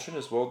DeSmolchin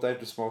as well. Dave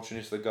DeSmolchin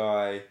is the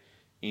guy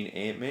in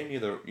Ant-Man. You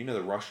know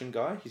the Russian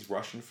guy? His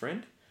Russian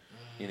friend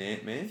in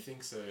Ant-Man? I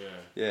think so, yeah.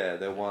 Yeah,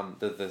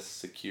 the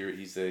security,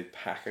 he's the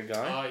Packer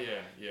guy. Oh,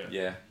 yeah.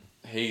 Yeah.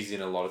 He's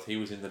in a lot of... He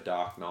was in The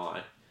Dark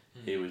Knight.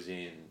 He was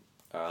in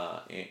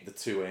the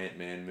 2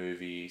 Ant-Man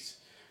movies.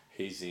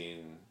 He's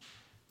in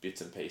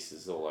bits and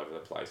pieces all over the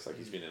place.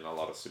 He's been in a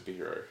lot of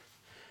superhero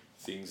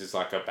things. It's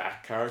like a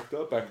background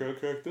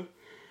character.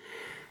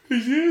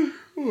 He's in...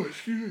 Oh,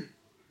 excuse me.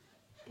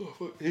 Oh,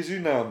 fuck. He's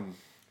in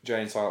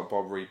Jay and Silent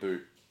Bob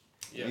reboot.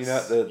 Yes. You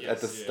know at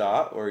the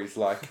start where he's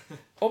like,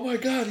 oh my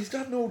god, he's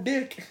got no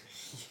dick.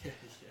 Yeah.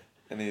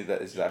 And then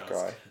that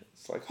guy.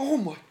 It's like, oh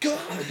my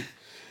god,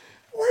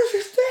 where's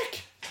his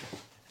dick?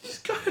 He's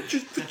got a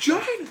just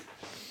vagina.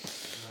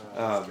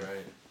 That's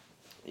great.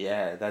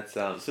 Yeah, that's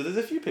so there's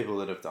a few people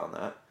that have done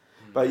that.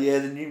 But yeah,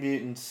 the New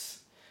Mutants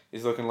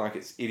is looking like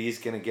it is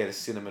going to get a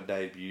cinema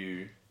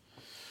debut,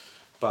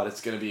 but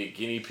it's going to be a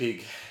guinea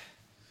pig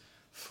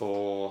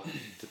to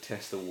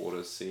test the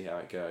waters, see how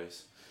it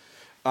goes.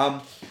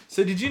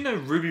 So did you know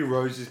Ruby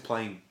Rose is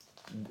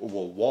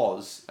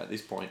was at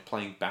this point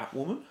playing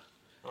Batwoman?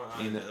 Oh,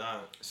 I didn't know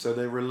that. So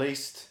they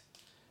released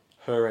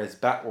her as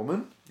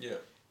Batwoman. Yeah.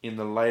 In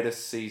the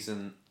latest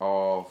season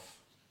of,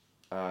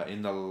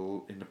 in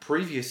the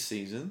previous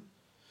season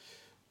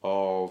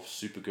of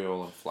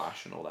Supergirl and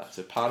Flash and all that.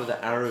 So part of the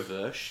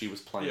Arrowverse, she was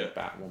playing Yeah.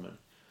 Batwoman.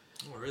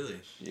 Oh, really?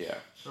 Yeah.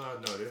 Oh, I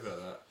had no idea about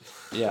that.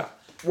 Yeah.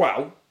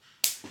 Well,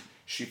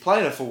 she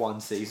played her for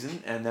one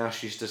season, and now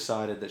she's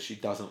decided that she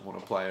doesn't want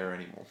to play her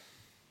anymore.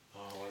 Oh,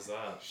 why's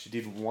that? She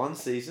did one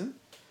season,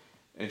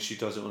 and she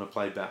doesn't want to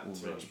play Too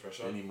Batwoman much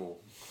pressure. anymore.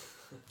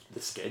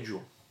 The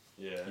schedule.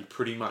 Yeah. You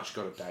pretty much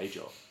got a day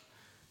job.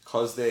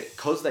 Cause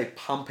they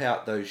pump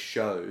out those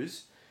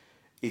shows,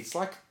 it's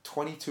like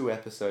 22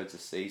 episodes a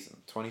season,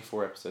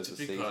 24 episodes It's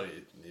a a big season. part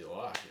of your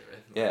life,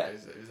 man. Yeah.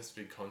 It's a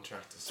big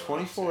contract to sign.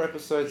 24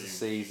 episodes a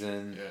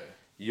season. Yeah.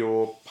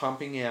 You're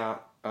pumping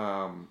out,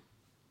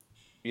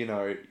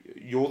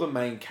 you're the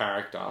main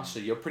character, so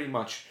you're pretty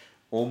much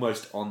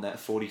almost on that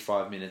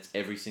 45 minutes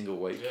every single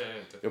week. Yeah,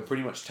 definitely. You're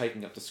pretty much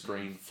taking up the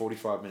screen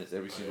 45 minutes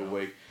every single yeah.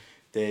 week.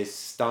 There's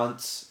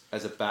stunts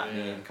as a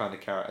Batman Yeah. kind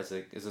of character, as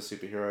a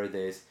superhero.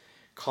 There's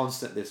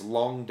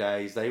long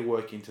days. They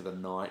work into the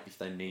night if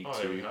they need Oh,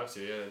 to. yeah, we have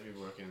to. Yeah, they'd be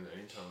working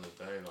any time of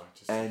the day, like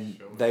just. And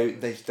filming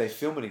they things.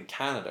 film it in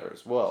Canada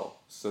as well,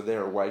 so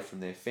they're away from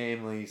their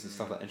families and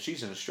stuff like that. And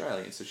she's an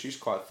Australian, so she's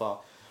quite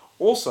far.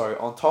 Also,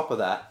 on top of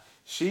that,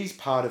 she's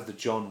part of the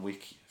John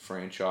Wick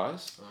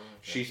franchise. Oh, okay.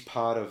 She's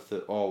part of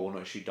the... Oh, well,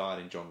 no, she died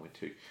in John Wick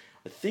 2.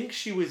 I think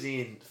she was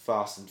in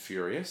Fast and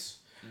Furious.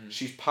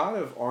 She's part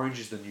of Orange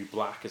is the New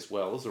Black as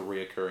well, as a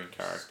reoccurring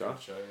character.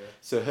 Good show, yeah.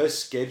 So her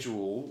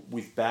schedule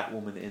with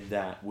Batwoman and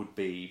that would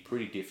be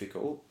pretty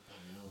difficult.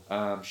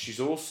 She's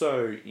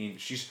also in...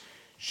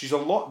 She's a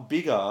lot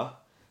bigger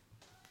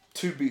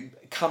to be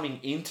coming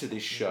into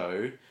this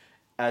show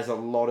as a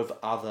lot of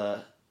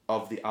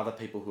the other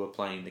people who are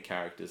playing the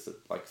characters that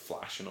like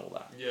Flash and all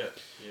that. Yeah,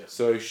 yeah.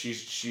 So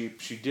she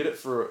did it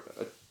for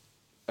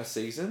a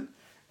season,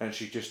 and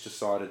she just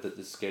decided that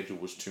the schedule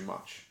was too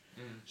much.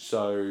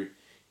 So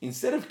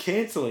instead of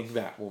cancelling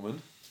Batwoman,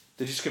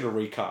 they're just going to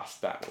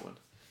recast Batwoman.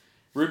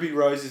 Ruby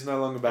Rose is no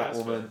longer That's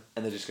Batwoman, fair.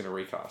 and they're just going to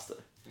recast her.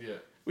 Yeah.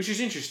 Which is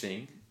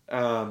interesting,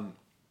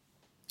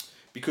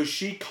 because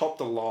she copped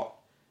a lot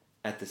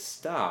at the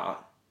start,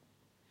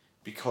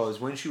 because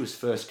when she was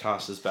first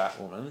cast as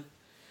Batwoman,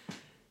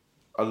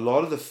 a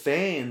lot of the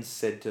fans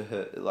said to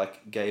her,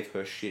 like, gave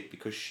her shit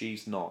because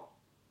she's not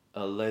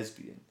a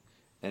lesbian.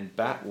 And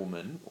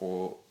Batwoman,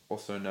 or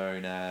also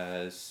known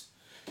as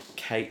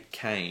Kate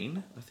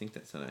Kane, I think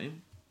that's her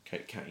name.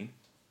 Kate Kane.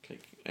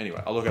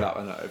 Anyway, I'll look it up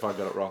and if I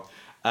got it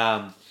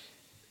wrong.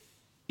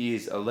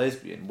 Is a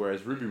lesbian,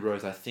 whereas Ruby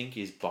Rose, I think,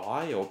 is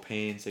bi or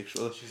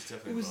pansexual. She's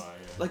definitely bi,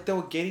 yeah. Like, they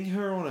were getting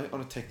her on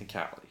a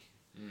technicality.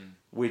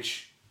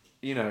 Which,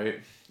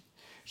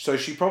 so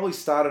she probably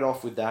started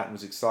off with that and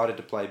was excited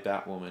to play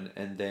Batwoman,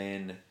 and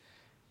then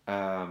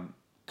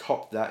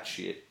copped that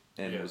shit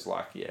and was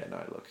like, yeah, no,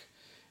 look.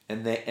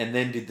 And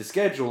then did the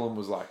schedule and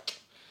was like,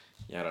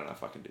 yeah, I don't know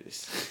if I can do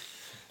this.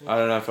 I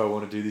don't know if I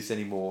want to do this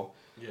anymore.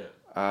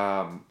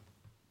 Yeah.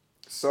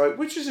 So,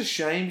 which is a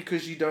shame,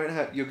 because you're going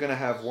to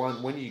have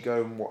one, when you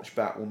go and watch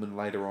Batwoman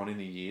later on in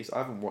the years, I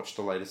haven't watched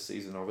the latest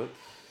season of it.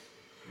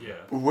 Yeah.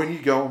 But when you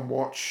go and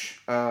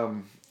watch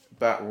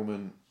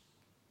Batwoman,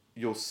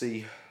 you'll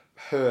see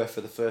her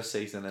for the first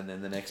season and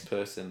then the next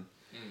person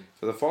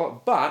for the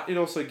follow. But it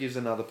also gives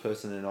another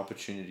person an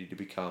opportunity to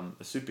become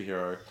a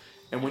superhero.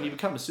 And when you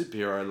become a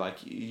superhero,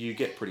 like, you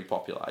get pretty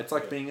popular. It's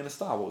like being in a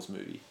Star Wars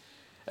movie.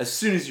 As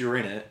soon as you're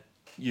in it,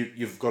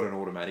 you've got an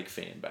automatic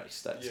fan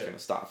base that's going to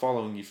start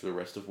following you for the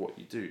rest of what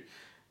you do.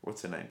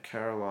 What's her name?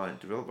 Caroline.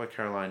 Developed by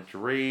Caroline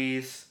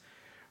Dries.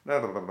 Blah,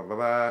 blah, blah, blah, blah,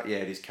 blah. Yeah,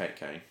 it is Kate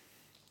Kane.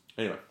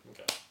 Anyway.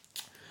 Okay.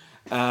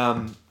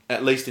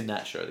 At least in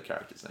that show, the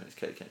character's name is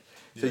Kate Kane.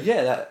 So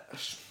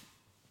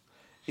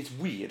it's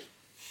weird.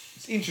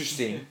 It's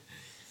interesting.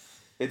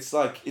 It's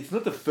like, it's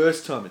not the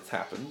first time it's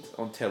happened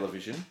on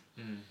television.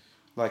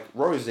 Like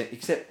Roseanne,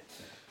 except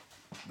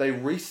they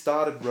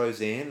restarted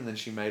Roseanne, and then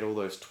she made all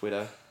those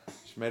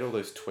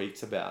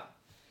tweets about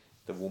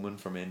the woman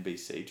from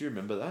NBC. Do you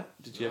remember that?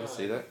 Did you ever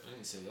see that? I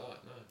didn't see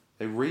that, no.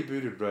 They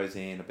rebooted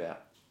Roseanne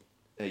about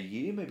a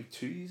year, maybe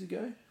 2 years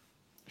ago.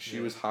 She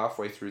was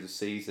halfway through the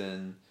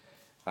season.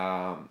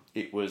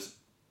 It was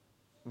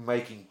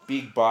making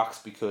big bucks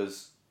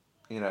because,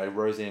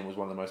 Roseanne was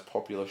one of the most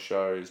popular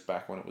shows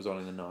back when it was on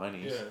in the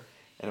 90s. Yeah.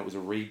 And it was a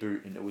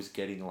reboot, and it was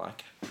getting,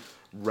 like,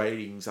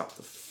 ratings up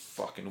the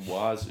fucking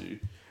wazoo.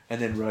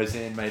 And then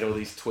Roseanne made all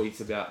these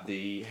tweets about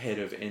the head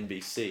of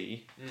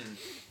NBC.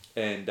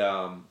 And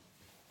all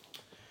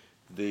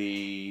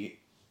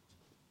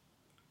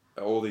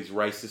these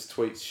racist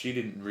tweets. She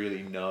didn't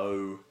really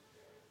know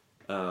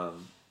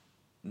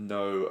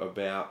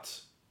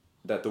about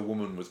that the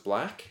woman was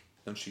black,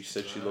 and she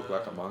said she looked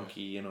like a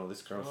monkey and all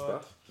this kind of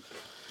stuff.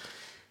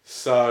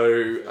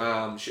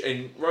 So,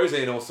 and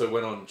Roseanne also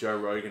went on Joe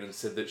Rogan and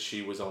said that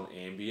she was on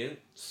Ambien,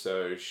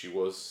 so she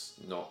was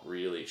not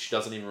really... She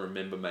doesn't even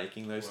remember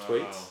making those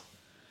tweets,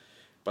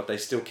 but they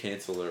still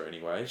cancel her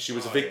anyway. She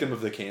was a victim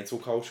of the cancel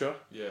culture,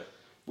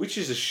 which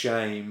is a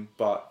shame,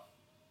 but,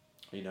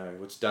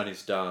 what's done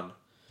is done.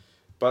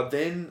 But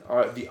then,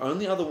 the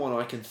only other one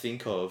I can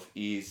think of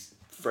is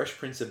Fresh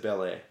Prince of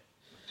Bel-Air.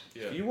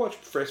 Yeah. If you watch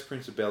Fresh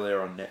Prince of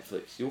Bel-Air on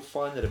Netflix, you'll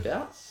find that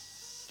about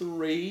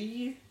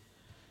 3,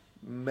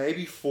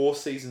 maybe 4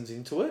 seasons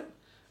into it,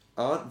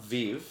 Aunt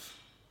Viv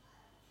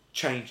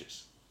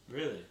changes.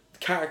 Really? The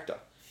character.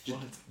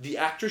 The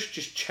actress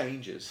just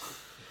changes.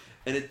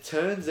 And it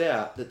turns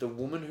out that the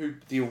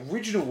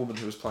original woman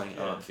who was playing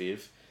Aunt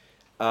Viv,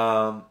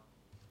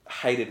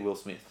 hated Will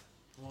Smith.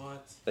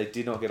 What? They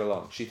did not get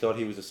along. She thought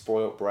he was a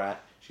spoiled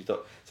brat. She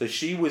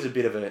was had a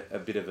bit of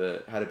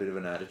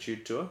an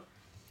attitude to her,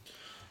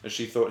 and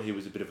she thought he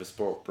was a bit of a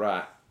spoiled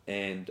brat.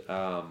 And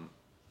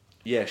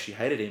she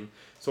hated him.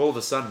 So all of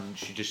a sudden,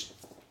 she just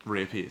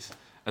reappears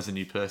as a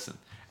new person,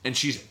 and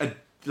she's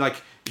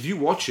if you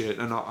watch it,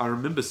 and I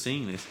remember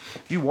seeing this.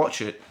 If you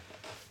watch it,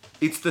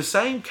 it's the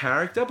same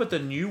character, but the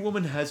new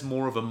woman has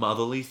more of a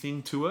motherly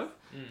thing to her.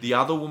 The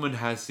other woman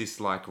has this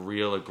like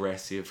real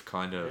aggressive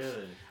kind of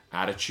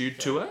attitude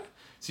to her.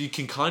 So you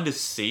can kind of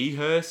see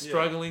her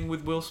struggling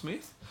with Will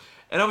Smith.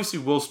 And obviously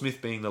Will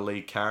Smith being the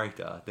lead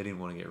character, they didn't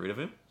want to get rid of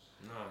him.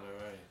 No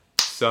way.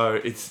 So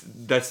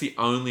that's the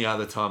only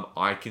other time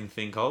I can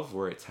think of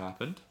where it's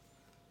happened.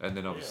 And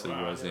then obviously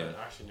I Roseanne.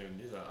 actually never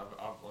knew that.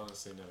 I've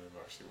honestly never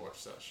actually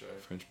watched that show.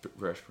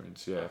 Fresh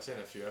Prince, yeah. I've seen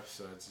a few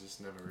episodes,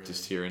 just never really...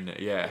 Just here and there,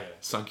 yeah.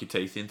 Sunk your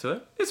teeth into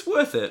it. It's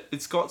worth it.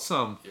 It's got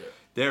some... Yeah.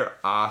 There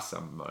are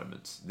some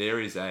moments. There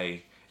is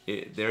a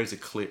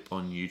clip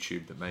on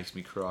YouTube that makes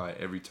me cry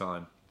every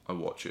time I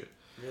watch it.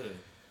 Really?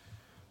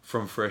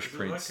 From Fresh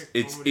Prince. Like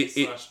a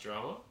comedy /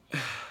 drama?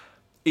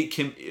 It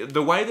can...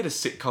 The way that a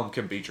sitcom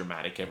can be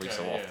dramatic every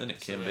so often,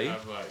 it can be.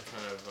 Have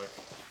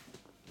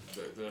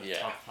the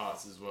tough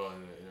parts as well.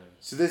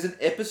 So there's an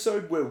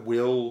episode where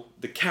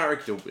the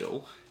character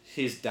Will,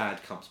 his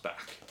dad comes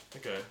back.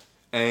 Okay.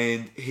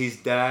 And his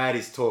dad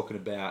is talking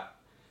about...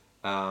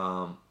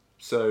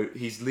 so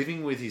he's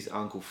living with his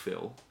Uncle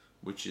Phil,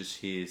 which is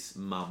his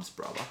mum's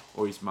brother,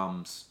 or his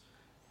mum's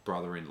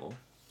brother-in-law.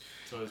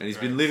 And he's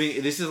been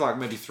living... This is like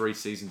maybe 3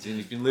 seasons in.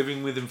 He's been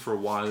living with him for a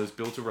while. He's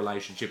built a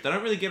relationship. They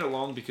don't really get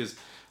along because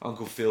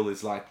Uncle Phil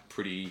is like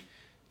pretty...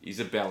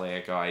 He's a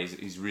Bel-Air guy.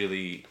 He's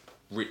really...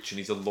 rich and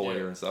he's a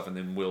lawyer and stuff, and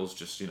then Will's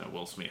just,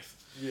 Will Smith.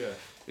 Yeah.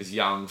 This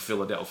young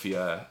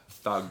Philadelphia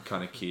thug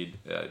kind of kid,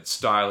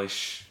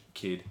 stylish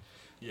kid.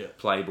 Yeah.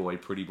 Playboy,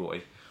 pretty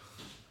boy.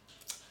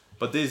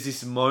 But there's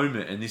this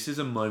moment, and this is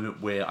a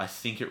moment where I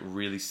think it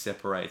really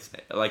separates.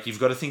 Like, you've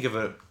got to think of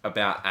it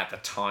about at the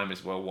time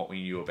as well, what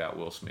we knew about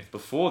Will Smith.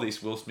 Before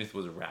this, Will Smith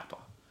was a rapper.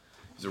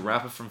 He was a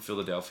rapper from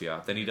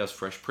Philadelphia. Then he does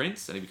Fresh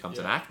Prince, and he becomes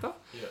an actor.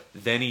 Yeah.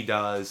 Then he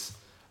does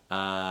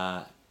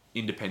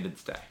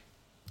Independence Day.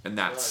 And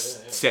that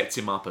sets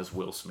him up as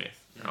Will Smith,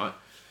 right?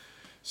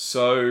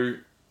 So,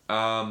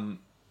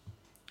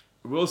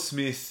 Will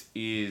Smith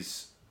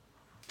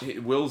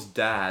Will's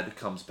dad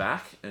comes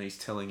back and he's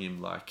telling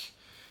him like,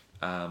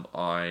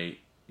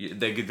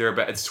 they're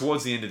about. It's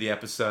towards the end of the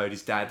episode.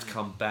 His dad's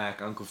come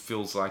back. Uncle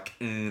Phil's like,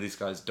 this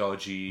guy's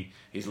dodgy.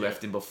 He's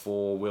left him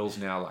before. Will's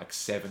now like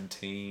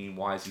 17.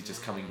 Why is he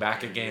just coming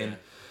back again?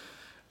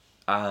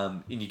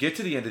 And you get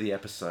to the end of the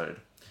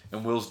episode.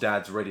 And Will's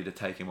dad's ready to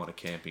take him on a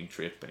camping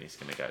trip, and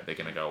they're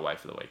gonna go away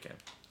for the weekend.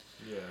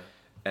 Yeah.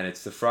 And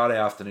it's the Friday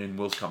afternoon.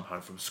 Will's come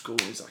home from school.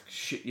 He's like,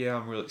 shit, yeah,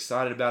 I'm really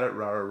excited about it.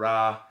 Rah rah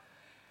rah.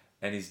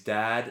 And his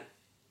dad,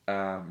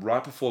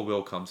 right before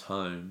Will comes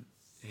home,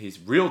 his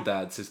real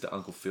dad says to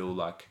Uncle Phil,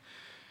 like,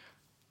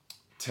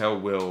 tell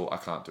Will I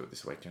can't do it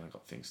this weekend. I've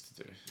got things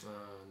to do. Oh,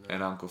 no.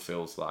 And Uncle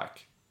Phil's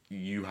like,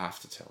 you have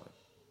to tell him.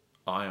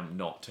 I am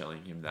not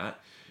telling him that.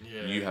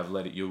 Yeah.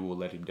 You will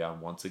let him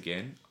down once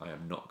again. I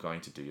am not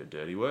going to do your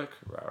dirty work.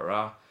 Rah, rah,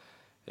 rah.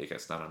 He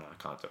goes, no,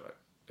 I can't do it.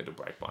 It'll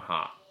break my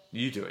heart.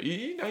 You do it.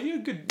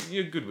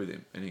 You're good with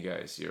him. And he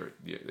goes, you're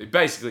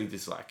basically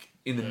just like,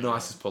 in the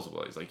nicest possible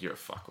way, he's like, you're a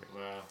fuckwit.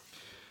 Wow.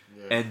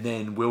 Yeah. And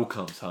then Will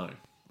comes home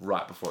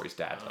right before his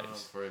dad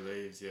leaves. Before he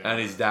leaves, yeah. And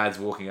his dad's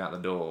walking out the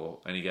door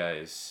and he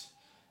goes,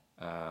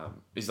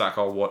 he's like,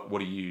 oh,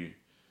 what are you...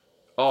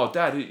 Oh,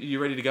 Dad, are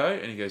you ready to go?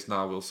 And he goes,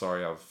 no, Will,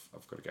 sorry, I've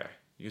got to go.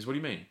 He goes, what do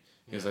you mean?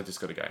 He goes, I just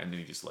got to go. And then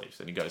he just leaves.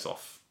 And he goes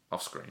off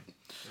screen.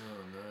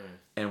 Oh,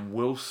 no. And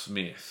Will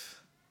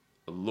Smith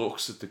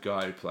looks at the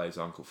guy who plays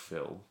Uncle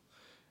Phil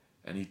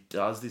and he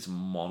does this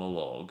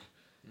monologue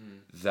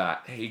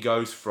that he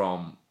goes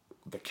from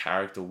the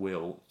character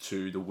Will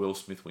to the Will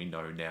Smith we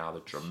know now, the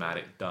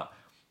dramatic.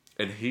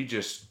 And he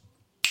just...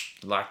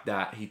 like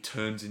that, he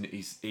turns in.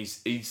 He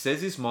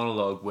says this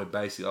monologue where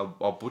basically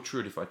I'll butcher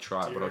it if I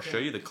try, but I'll show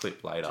you the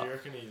clip later. Do you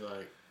reckon he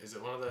is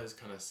it one of those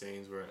kind of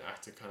scenes where an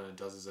actor kind of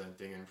does his own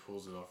thing and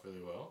pulls it off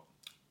really well?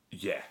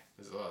 Yeah.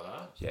 Is it like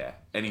that? Yeah,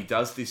 and he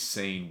does this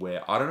scene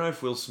where I don't know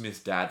if Will Smith's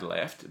dad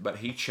left, but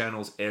he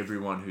channels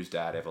everyone whose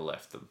dad ever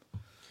left them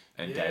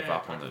and gave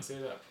up on them. I can see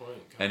that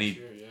point. And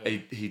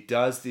he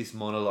does this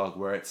monologue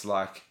where it's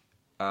like,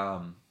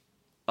 I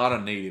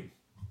don't need him.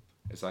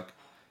 It's like.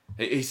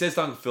 He says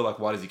to Uncle Phil, like,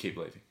 why does he keep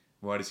leaving?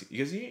 Why does he... He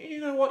goes,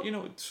 you know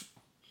what?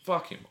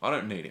 Fuck him. I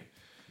don't need him.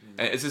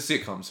 And it's a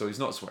sitcom, so he's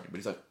not swearing. But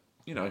he's like,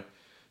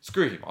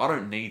 screw him. I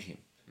don't need him.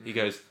 He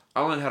goes,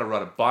 I learned how to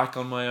ride a bike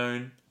on my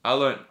own.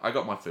 I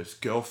got my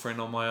first girlfriend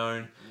on my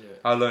own. Yeah.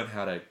 I learned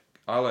how to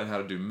I learned how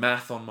to do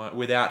math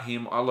without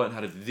him. I learned how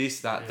to do this,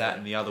 that,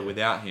 and the other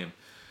without him.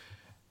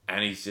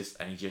 And he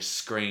just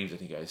screams and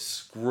he goes,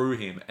 screw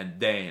him. And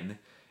then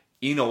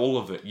in all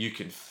of it, you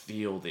can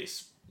feel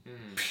this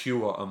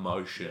pure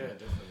emotion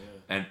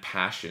and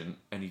passion.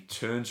 And he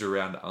turns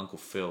around to Uncle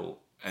Phil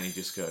and he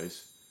just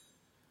goes,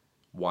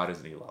 why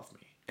doesn't he love me?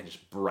 And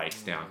just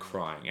breaks down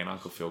crying. And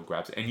Uncle Phil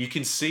grabs it. And you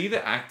can see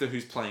the actor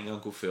who's playing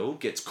Uncle Phil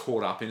gets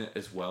caught up in it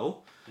as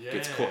well. Yeah.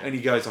 Gets caught, and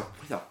he goes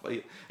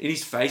like, in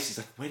his face, he's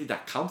like, where did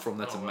that come from?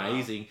 That's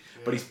amazing. Wow.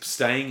 Yeah. But he's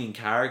staying in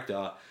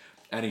character,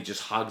 and he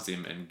just hugs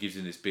him and gives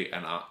him this bit.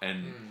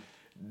 And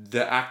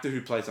the actor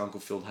who plays Uncle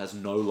Phil has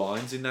no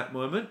lines in that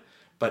moment,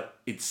 but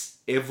it's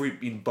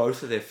in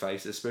both of their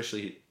faces,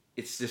 especially.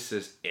 It's just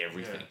says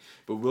everything. Yeah.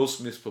 But Will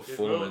Smith's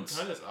performance.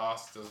 Can I just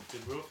ask,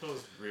 did Will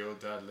Phil's real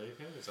dad leave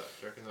him? Is that,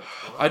 do you reckon that's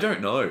I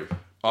don't know.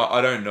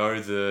 I don't know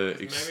the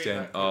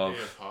extent of.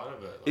 Maybe that could be a part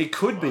of it. It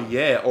could be,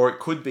 yeah, or it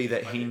could be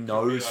that he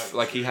knows,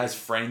 like he has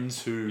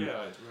friends who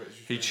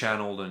he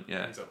channeled and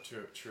brings up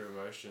true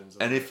emotions.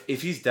 And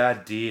if his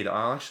dad did,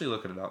 I'll actually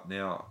look it up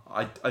now.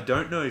 I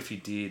don't know if he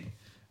did.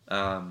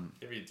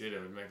 If he did, it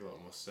would make a lot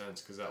more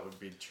sense because that would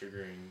be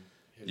triggering.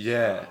 His,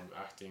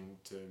 acting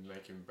to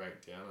make him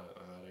break down like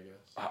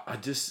that, I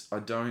guess.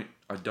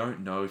 I don't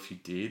know if he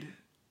did.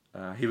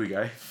 Here we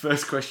go.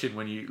 First question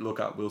when you look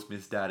up Will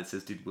Smith's dad, it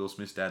says, did Will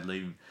Smith's dad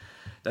leave him?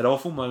 That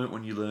awful moment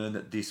when you learn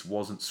that this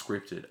wasn't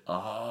scripted.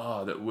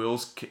 That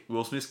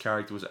Will Smith's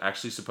character was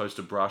actually supposed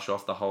to brush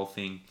off the whole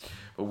thing,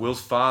 but Will's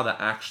father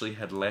actually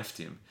had left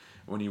him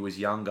when he was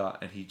younger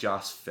and he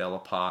just fell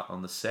apart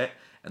on the set,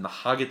 and the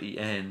hug at the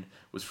end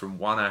was from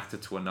one actor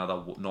to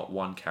another, not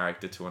one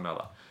character to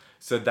another.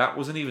 So that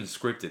wasn't even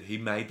scripted. He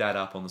made that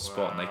up on the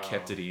spot, and they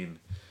kept it in.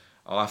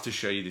 I'll have to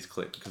show you this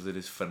clip because it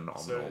is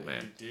phenomenal,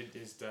 man.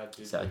 His dad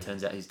did. So it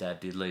turns out his dad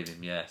did leave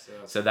him, yeah.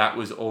 So that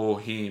was all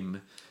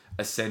him.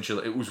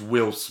 Essentially, it was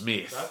Will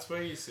Smith. That's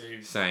where you see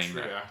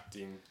true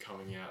acting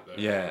coming out, though.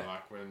 Yeah,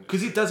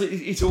 because it does it.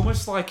 It's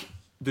almost like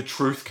the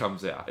truth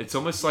comes out. It's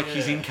almost like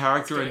he's in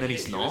character and then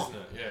he's not.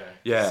 Isn't it?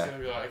 Yeah. It's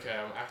gonna be like, okay,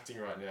 I'm acting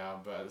right now,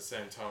 but at the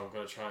same time, I've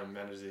got to try and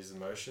manage these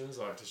emotions,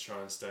 like to try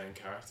and stay in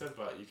character.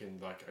 But you can,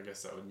 like, I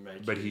guess that would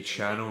make. But he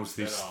channels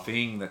this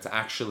thing that's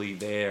actually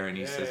there, and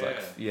he says, like,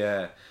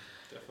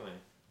 definitely.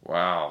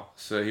 Wow.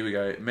 So here we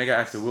go. Mega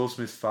actor Will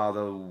Smith's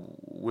father,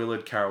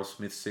 Willard Carroll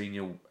Smith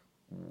Sr.,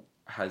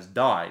 has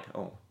died.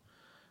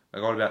 I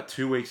got about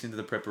 2 weeks into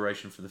the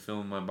preparation for the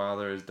film. My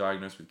mother is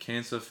diagnosed with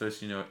cancer.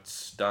 First, it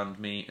stunned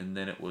me, and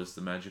then it was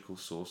the magical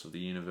source of the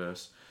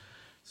universe,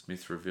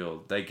 Smith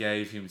revealed. They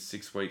gave him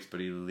 6 weeks, but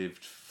he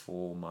lived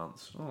 4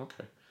 months. Oh,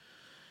 okay.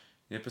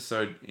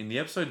 In the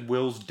episode,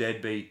 Will's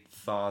deadbeat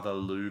father,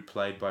 Lou,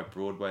 played by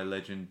Broadway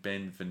legend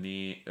Ben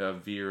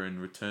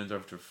Viren, returns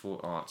after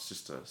 4... Oh, it's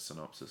just a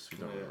synopsis. We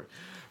don't remember.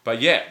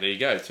 But yeah, there you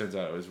go. It turns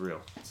out it was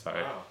real. So,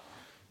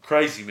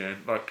 crazy, man.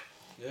 Like,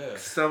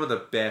 some of the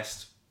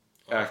best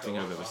acting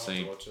I've ever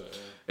seen.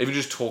 Even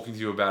just talking to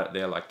you about it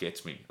there, like,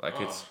 gets me. Like,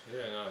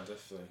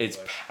 definitely. It's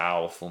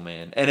powerful,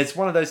 man. And it's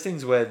one of those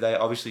things where they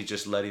obviously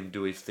just let him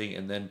do his thing,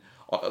 and then,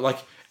 like,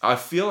 I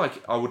feel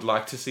like I would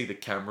like to see the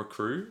camera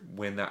crew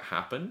when that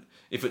happened.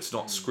 If it's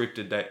not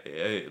scripted,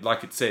 that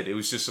like it said, it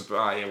was just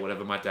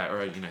whatever, my dad,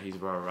 or he's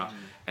blah blah blah,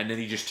 and then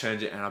he just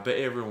turns it, and I bet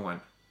everyone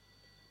went.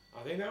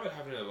 I think that would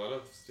happen in a lot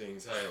of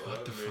things. Hey, a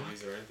lot of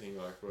movies or anything,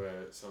 like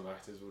where some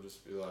actors will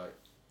just be like,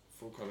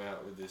 full come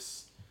out with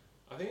this.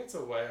 I think it's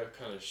a way of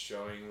kind of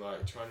showing,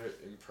 like, trying to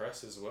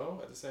impress as well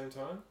at the same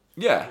time.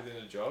 Yeah. Within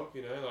a job,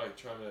 like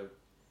trying to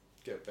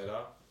get better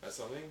at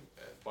something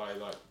by,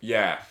 like,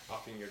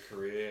 upping your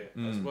career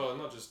as well.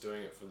 Not just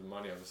doing it for the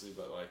money, obviously,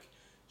 but, like,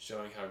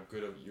 showing how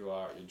good you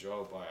are at your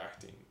job by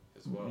acting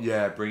as well.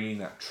 Yeah, bringing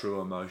that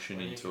true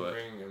emotion into it.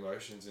 Bring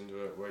emotions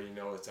into it where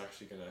it's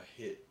actually going to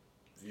hit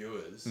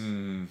viewers. It's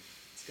going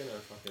to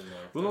fucking,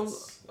 like,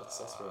 that's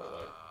what,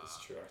 like,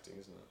 it's true acting,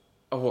 isn't it?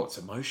 Oh, well, it's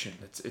emotion.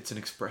 It's an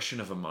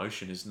expression of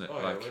emotion, isn't it? Oh,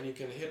 like, when you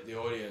can hit the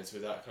audience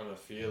with that kind of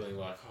feeling,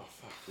 like, oh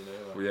fuck,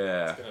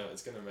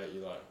 it's gonna make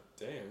you like,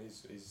 damn,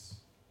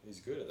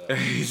 he's good at that.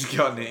 He's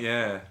gotten it.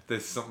 Yeah,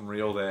 there's something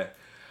real there.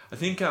 I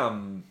think I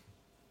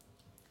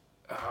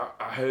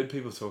heard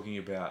people talking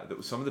about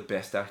that. Some of the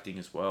best acting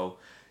as well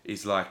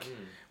is like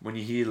when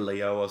you hear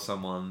Leo or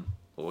someone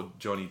or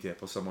Johnny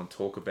Depp or someone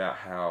talk about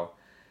how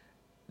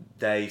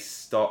they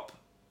stop,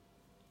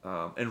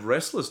 and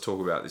wrestlers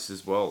talk about this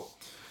as well.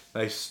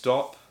 They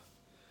stop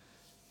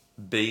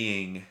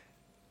being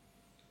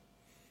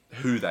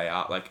who they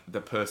are, like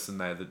the person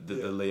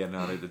the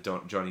Leonardo, the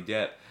Johnny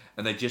Depp,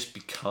 and they just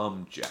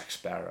become Jack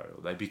Sparrow.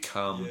 They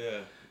become,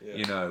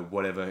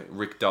 whatever,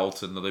 Rick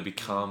Dalton, or they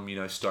become,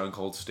 Stone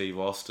Cold Steve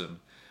Austin.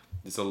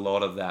 There's a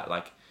lot of that.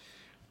 Like,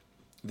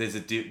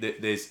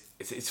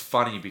 it's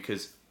funny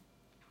because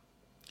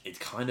it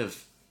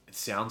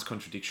sounds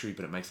contradictory,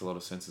 but it makes a lot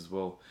of sense as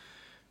well.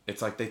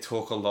 It's like they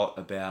talk a lot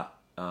about,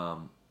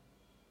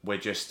 we're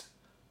just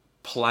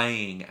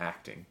playing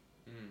acting.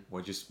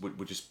 We're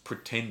just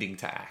pretending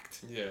to act.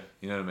 Yeah.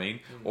 You know what I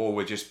mean? Or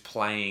we're just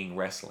playing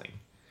wrestling.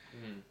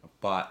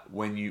 But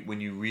when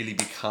you really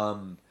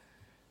become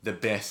the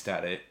best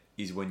at it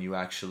is when you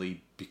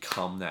actually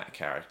become that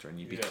character and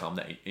you become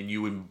that, and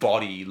you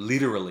embody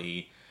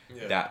literally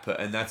that.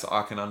 And that's,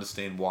 I can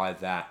understand why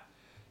that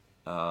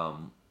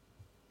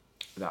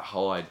that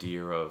whole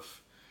idea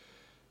of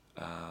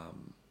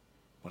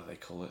what do they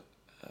call it?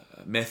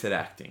 Method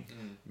acting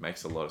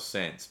makes a lot of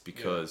sense,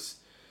 because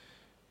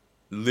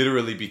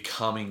literally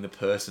becoming the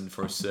person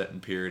for a certain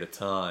period of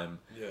time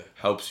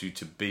helps you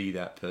to be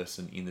that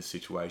person in the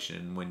situation.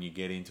 And when you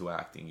get into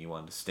acting, you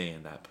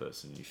understand that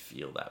person, you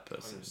feel that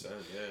person. 100%,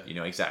 You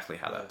know exactly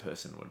how that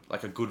person would.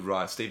 Like a good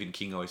writer, Stephen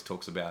King always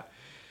talks about,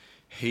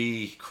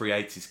 he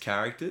creates his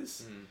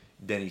characters,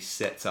 then he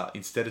sets up,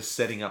 instead of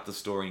setting up the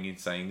story and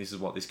saying, this is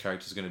what this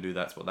character's going to do,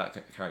 that's what that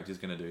character's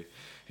going to do.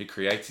 He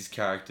creates his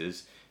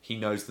characters. He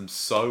knows them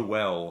so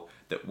well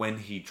that when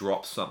he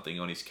drops something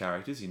on his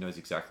characters, he knows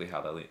exactly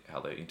how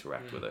they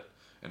interact with it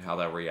and how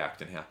they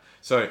react and how.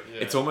 So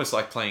it's almost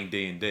like playing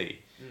D&D.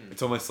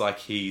 It's almost like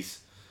he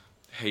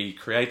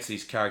creates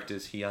these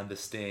characters. He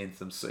understands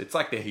them. So it's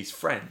like they're his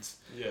friends.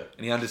 Yeah.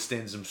 And he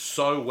understands them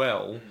so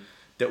well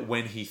that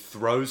when he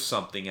throws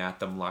something at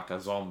them, like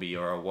a zombie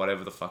or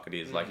whatever the fuck it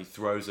is, like he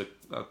throws a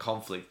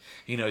conflict,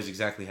 he knows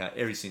exactly how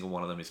every single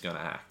one of them is going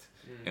to act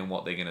and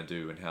what they're going to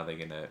do and how they're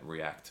going to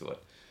react to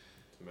it.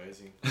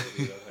 Amazing.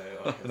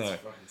 Like, that's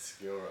fucking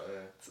skill right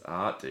there. It's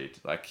art, dude.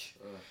 Like,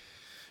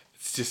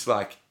 it's just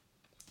like,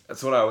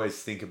 that's what I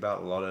always think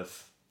about a lot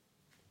of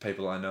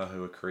people I know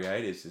who are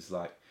creators, is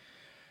like,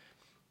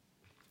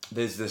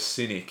 there's the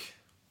cynic,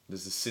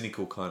 there's the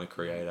cynical kind of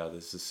creator,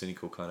 there's the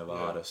cynical kind of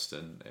artist,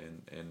 and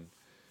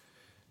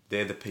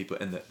they're the people,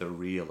 and the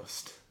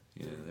realist.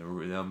 You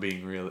know, I'm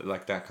being real,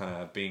 like that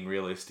kind of being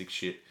realistic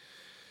shit.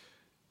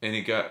 And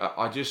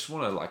I just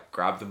want to like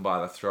grab them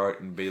by the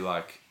throat and be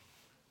like,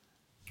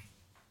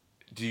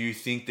 do you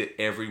think that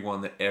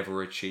everyone that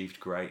ever achieved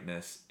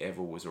greatness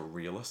ever was a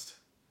realist?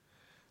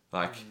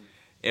 Like,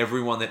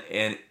 everyone that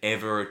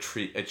ever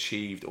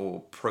achieved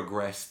or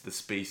progressed the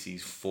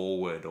species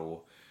forward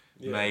or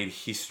made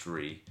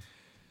history,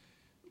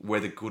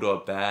 whether good or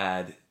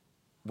bad,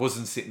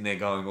 wasn't sitting there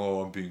going,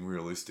 oh, I'm being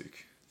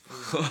realistic.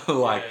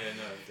 Like,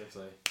 no,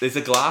 definitely. There's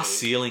a glass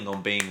ceiling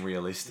on being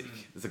realistic.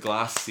 There's a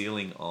glass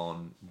ceiling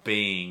on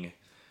being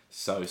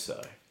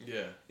so-so.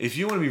 Yeah. If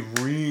you want to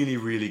be really,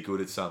 really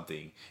good at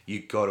something,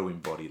 you got to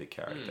embody the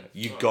character.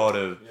 You got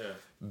to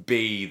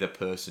be the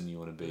person you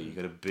want to be. You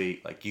got to be,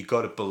 like, you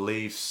got to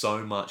believe so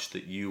much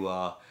that you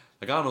are,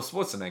 like Arnold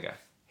Schwarzenegger.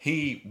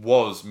 He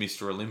was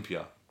Mr.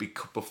 Olympia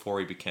before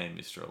he became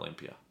Mr.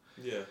 Olympia.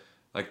 Yeah.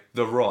 Like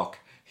The Rock,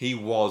 he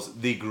was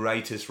the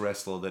greatest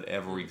wrestler that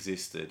ever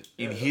existed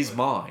in his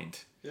mind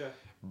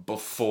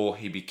before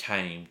he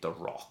became The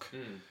Rock.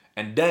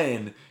 And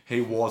then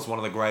he was one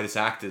of the greatest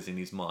actors in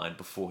his mind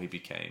before he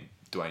became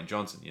Dwayne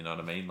Johnson. You know what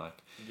I mean? Like,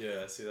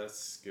 yeah, see, that's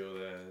skill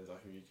there.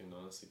 Like, if you can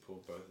honestly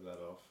pull both of that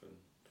off and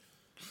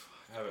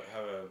have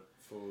a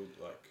full,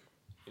 like,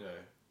 you know,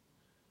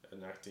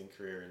 an acting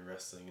career in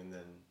wrestling, and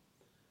then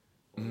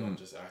not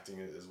just acting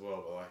it as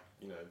well, but like,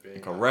 you know, being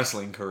like a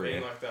wrestling career,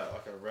 being like that,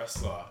 like a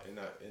wrestler in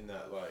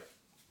that like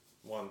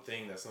one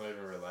thing that's not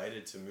even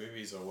related to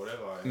movies or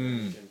whatever,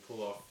 and you can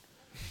pull off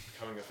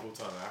becoming a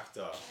full-time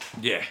actor.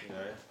 Yeah. You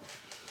know,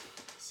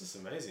 it's just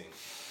amazing.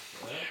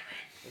 You know?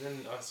 And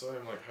then I saw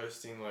him like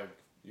hosting like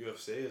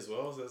UFC as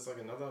well, so it's like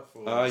another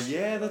full.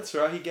 Yeah, that's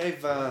right. He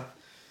gave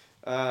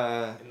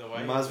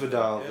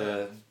Masvidal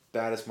the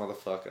baddest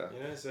motherfucker.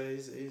 You know, so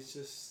he's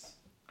just,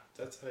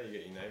 that's how you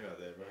get your name out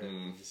there, bro.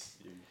 You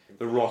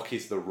The Rock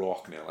is The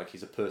Rock now. Like,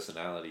 he's a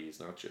personality. He's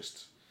not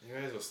just. You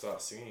may as well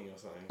start singing or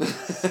something. You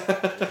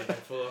can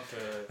pull off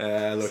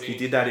look, he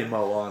did that in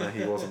Moana.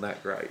 He wasn't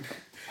that great.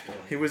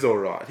 He was all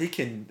right. He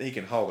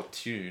can hold a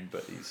tune,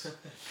 but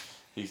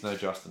he's no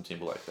Justin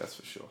Timberlake, that's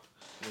for sure.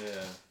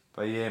 Yeah.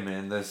 But yeah,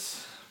 man,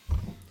 there's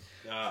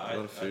I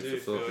do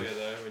feel you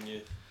though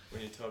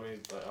when you told me,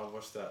 like, I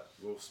watched that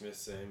Will Smith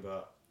scene,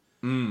 but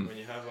when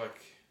you have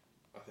like,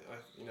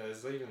 you know,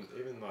 there's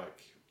even like,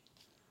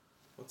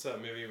 what's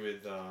that movie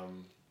with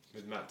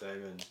Matt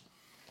Damon,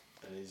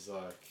 and he's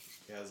like,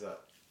 he has that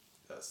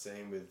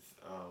scene with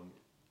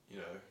you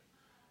know.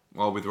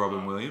 Well, with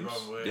Robin Williams?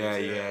 Robin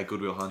Williams. Yeah, Good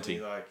Will Hunting.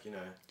 And he, like, you know,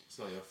 it's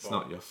not your fault. It's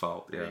not your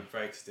fault, yeah. And he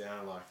breaks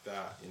down like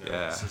that, you know.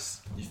 Yeah. It's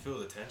just, you feel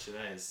the tension,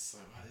 eh? It's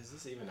like, what, is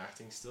this even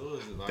acting still?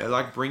 Is it like... They're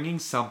like bringing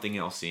something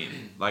else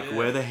in. Like,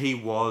 whether he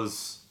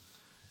was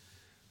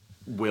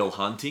Will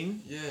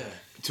Hunting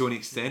to an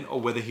extent,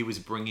 or whether he was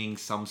bringing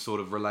some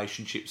sort of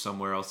relationship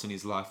somewhere else in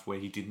his life where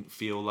he didn't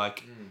feel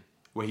like,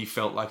 where he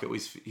felt like it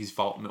was his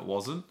fault and it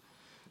wasn't.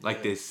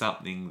 Like, there's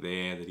something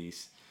there that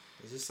he's...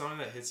 There's just something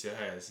that hits your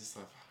head. It's just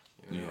like,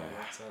 you know,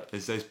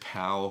 there's those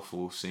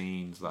powerful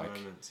scenes, like...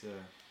 Moments,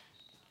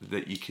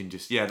 that you can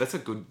just... Yeah, that's a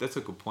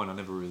good point I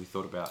never really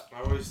thought about.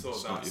 I always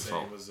thought that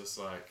scene was just,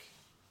 like,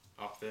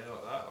 up there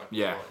like that.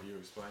 Like what you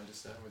explained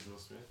just now with Will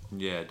Smith.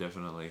 Yeah,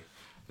 definitely.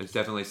 There's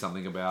definitely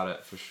something about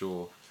it, for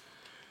sure.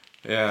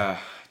 Yeah.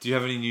 Do you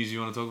have any news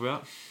you want to talk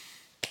about?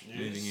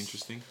 Anything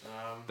interesting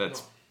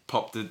that's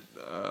popped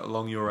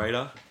along your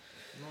radar?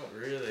 Not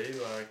really.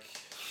 Like,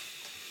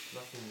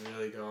 Nothing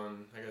really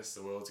going. I guess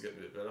the world's getting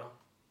a bit better.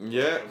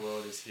 Yeah. The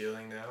world is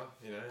healing now,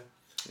 you know.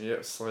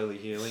 Yeah, slowly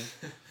healing.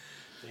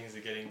 Things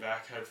are getting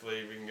back.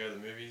 Hopefully we can go to the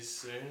movies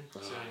soon enough.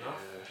 Yeah.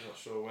 I'm not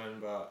sure when,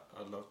 but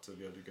I'd love to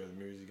be able to go to the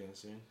movies again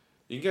soon.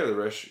 You can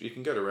go to You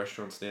can go to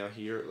restaurants now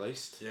here at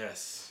least.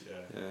 Yes,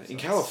 yeah. In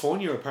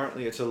California,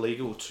 apparently, it's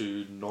illegal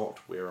to not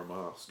wear a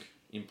mask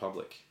in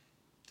public.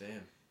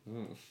 Damn.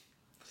 Mm.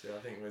 See, I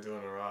think we're doing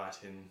alright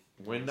in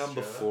We're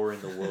number Australia. 4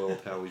 in the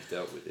world how we've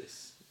dealt with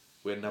this.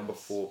 We're number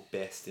 4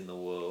 best in the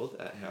world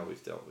at how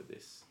we've dealt with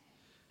this.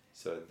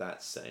 So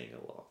that's saying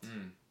a lot.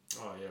 Mm.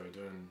 Oh yeah, we're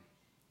doing.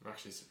 I'm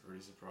actually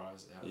really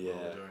surprised at how well Yeah.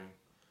 we're doing.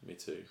 Me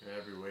too.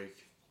 Every week,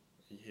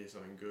 you hear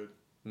something good.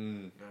 Mm.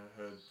 You know,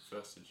 I heard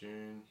 1st of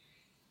June,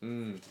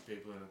 Mm. 50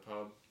 people in a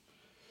pub.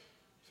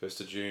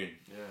 1st of June.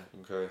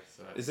 Yeah. Okay.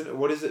 So Isn't it?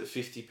 What is it?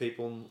 50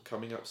 people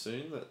coming up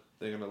soon that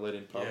they're going to let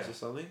in pubs Yeah. or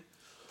something.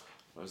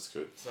 That's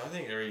good. So I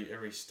think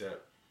every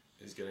step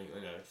is getting,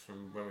 you know,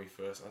 from when we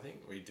first. I think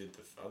we did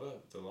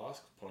the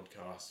last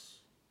podcast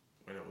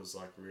when it was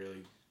like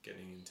really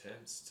getting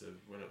intense to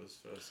when it was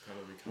first kind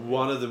of becoming.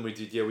 One of them we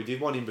did. Yeah, we did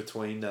one in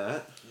between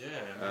that. Yeah,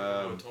 I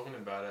remember we were talking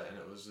about it, and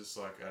it was just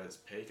like at its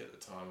peak at the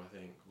time. I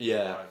think. We were,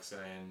 Yeah. like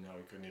saying, no,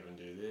 we couldn't even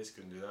do this,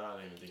 couldn't do that. I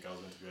didn't even think I was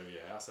meant to go to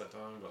your house that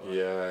time. But like,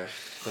 Yeah,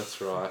 that's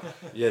right.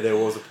 Yeah, there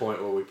was a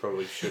point where we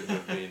probably shouldn't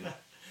have been.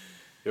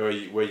 Where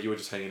you were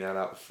just hanging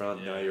out the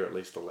front. Now Yeah. you're at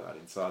least allowed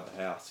inside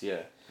the house.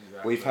 Yeah.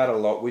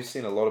 Exactly. We've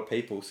seen a lot of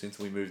people since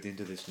we moved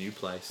into this new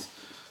place,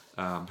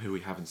 who we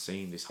haven't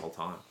seen this whole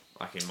time,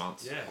 like in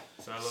months. Yeah,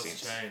 so a lot's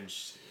Since.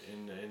 changed.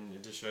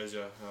 It just shows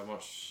you how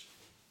much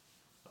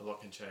a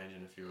lot can change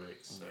in a few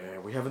weeks. So. Yeah,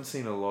 we haven't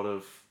seen a lot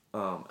of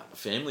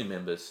family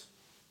members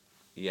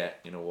yet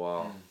in a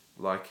while.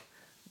 Like,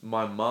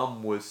 my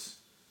mum was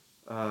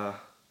at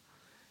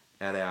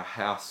our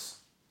house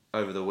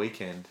over the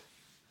weekend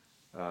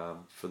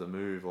for the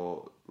move,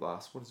 or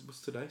what's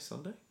today?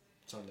 Sunday?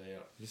 Sunday, yeah.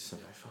 It is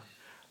Sunday,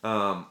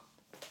 fine.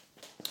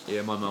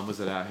 Yeah, my mum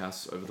was at our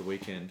house over the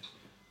weekend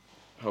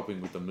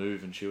helping with the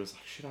move, and she was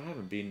like, shit, I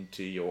haven't been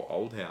to your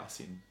old house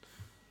in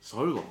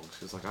so long.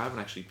 She was like, I haven't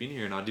actually been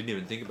here, and I didn't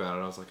even think about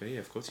it. I was like, oh yeah,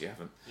 of course you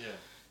haven't. Yeah.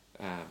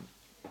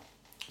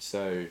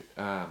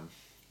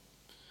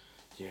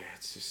 Yeah,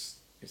 it's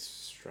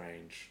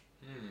strange.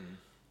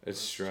 It's That's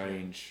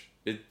strange.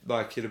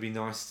 It'll be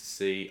nice to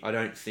see. I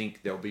don't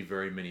think there'll be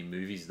very many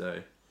movies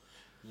though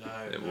No.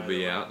 that will no, be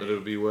there out won't that be.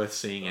 it'll be worth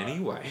seeing Right.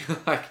 anyway.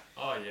 Like,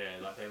 Oh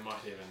yeah, like they might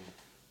even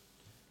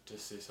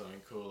just do something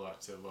cool, like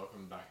to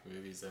welcome back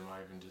movies. They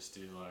might even just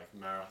do like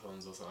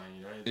marathons or something,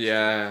 you know. Just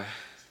yeah.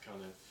 to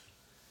kind of,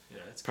 you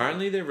know, it's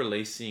Apparently they're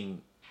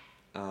releasing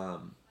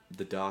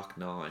The Dark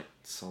Knight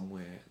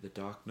somewhere. The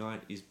Dark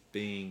Knight is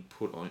being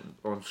put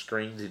on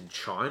screens in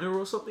China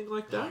or something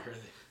like cool. that. Oh, really?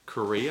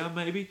 Korea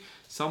maybe.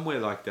 Somewhere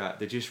like that.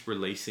 They're just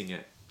releasing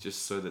it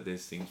just so that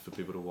there's things for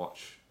people to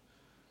watch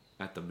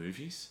at the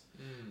movies.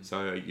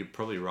 So you're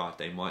probably right.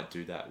 They might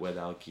do that where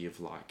they'll give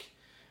like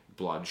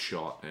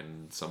Bloodshot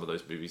and some of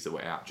those movies that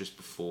were out just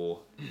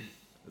before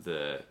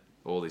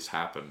all this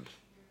happened,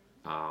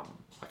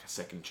 like a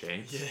second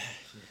chance. Yeah.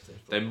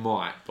 They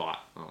might, but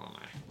I don't know.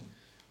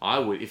 I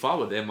would, if I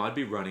were them, I'd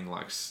be running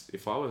like,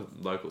 if I were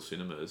local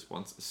cinemas,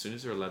 as soon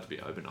as they're allowed to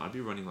be open, I'd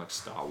be running like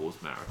Star Wars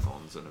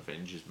marathons and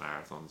Avengers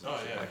marathons and Oh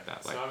shit yeah. like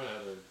that. So Like,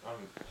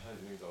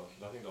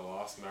 I think the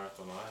last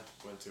marathon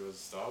I went to was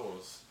Star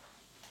Wars.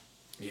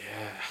 yeah.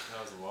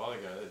 That was a while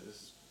ago.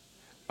 This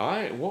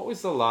What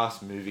was the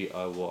last movie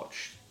I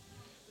watched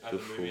at the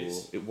before?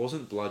 movies. It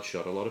wasn't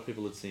Bloodshot. A lot of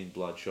people had seen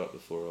Bloodshot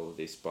before all of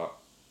this, but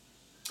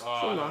Oh,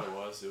 Sure I know enough. it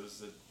was. It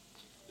was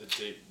the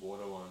deep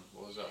water one.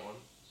 What was that one?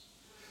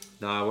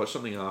 no, I watched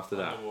something after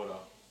that. Underwater.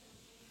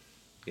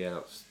 Yeah,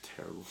 that was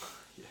terrible.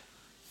 Yeah.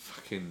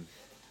 Fucking.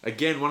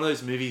 Again, one of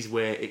those movies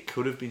where it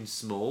could have been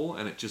small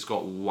and it just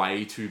got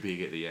way too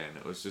big at the end.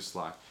 It was just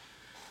like,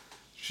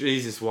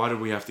 Jesus, why did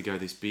we have to go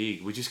this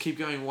big? We just keep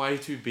going way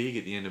too big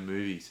at the end of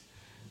movies.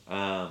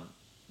 So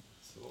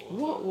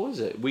What was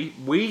it?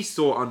 We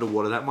saw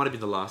Underwater. That might have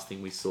been the last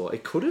thing we saw.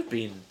 It could have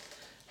been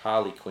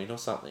Harley Quinn or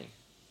something.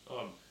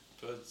 Oh,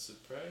 Birds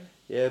of Prey?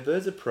 Yeah,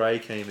 Birds of Prey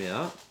came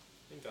out.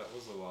 I think that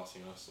was the last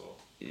thing I saw.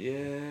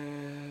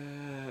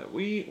 Yeah,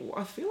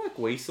 I feel like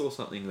we saw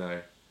something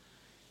though,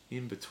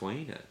 in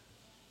between it.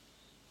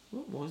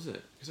 What was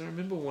it? Because I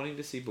remember wanting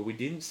to see, but we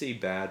didn't see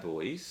Bad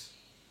Boys.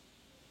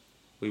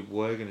 We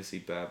were going to see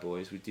Bad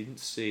Boys. We didn't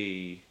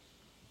see...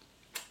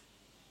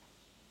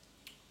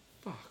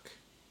 Fuck.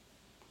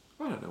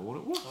 I don't know what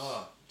it was.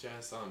 Oh, Jay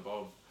and Silent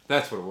Bob.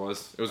 That's what it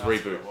was. It was That's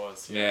Reboot. what it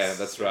was, Yeah, yes.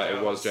 that's right. That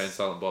It was was- Jay and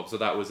Silent Bob. So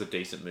that was a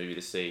decent movie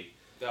to see.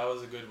 That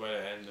was a good way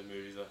to end the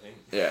movies, I think.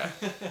 Yeah.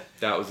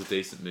 That was a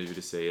decent movie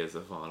to see as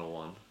the final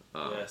one.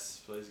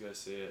 Yes, please go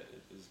see it.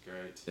 It is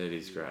great. It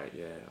is great,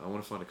 yeah. I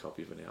want to find a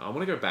copy of it now. I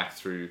want to go back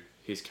through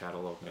his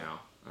catalogue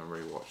now and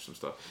rewatch some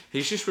stuff.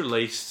 He's just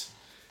released...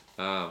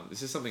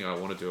 this is something I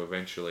want to do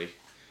eventually,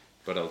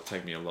 but it'll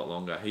take me a lot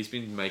longer. He's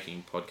been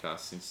making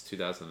podcasts since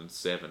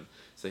 2007,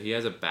 so he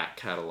has a back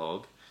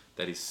catalogue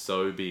that is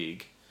so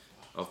big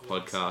of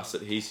podcasts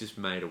that he's just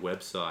made a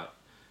website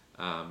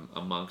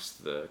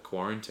amongst the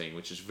quarantine,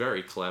 which is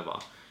very clever.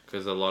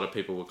 Because a lot of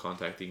people were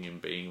contacting him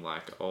being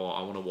like, oh,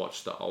 I want to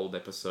watch the old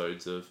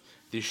episodes of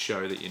this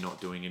show that you're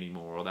not doing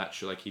anymore, or that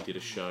show. Like he did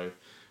a show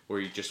where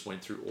he just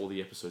went through all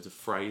the episodes of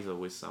Frasier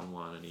with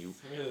someone, and he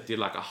did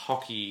like a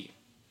hockey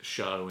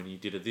show, and he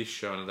did this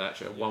show and that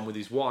show, one with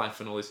his wife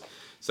and all this.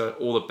 So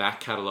all the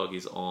back catalogue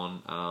is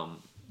on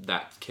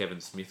that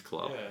Kevin Smith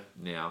Club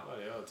now. Oh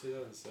yeah,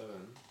 2007.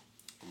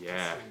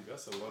 Yeah.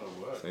 That's a lot of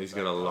work. So he's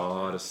got a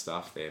lot of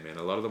stuff there, man.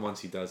 A lot of the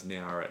ones he does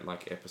now are at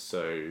like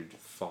episode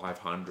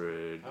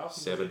 500,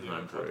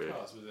 700.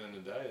 Podcasts within a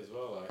day as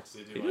well. Like, does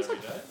he do He one does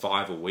every like day?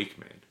 5 a week,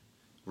 man.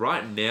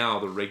 Right now,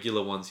 the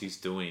regular ones he's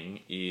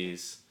doing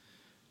is...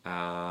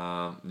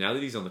 now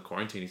that he's on the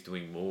quarantine, he's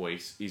doing more.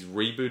 He's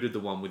rebooted the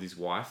one with his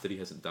wife that he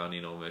hasn't done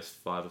in almost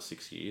 5 or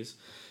 6 years.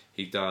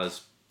 He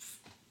does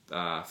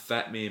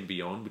Fat Man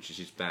Beyond, which is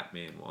his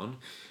Batman one.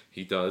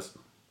 He does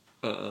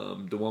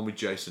the one with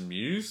Jason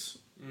Mewes,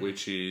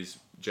 which is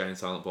Jay and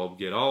Silent Bob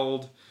Get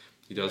Old.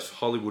 He does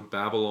Hollywood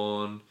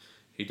Babylon.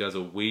 He does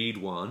a weed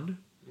one,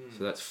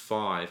 so that's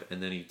 5,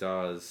 and then he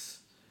does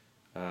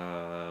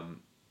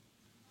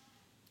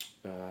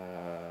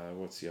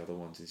what's the other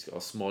ones? He's got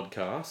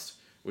Smodcast,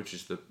 which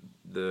is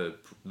the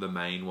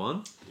main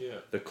one,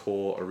 the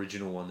core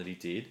original one that he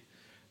did,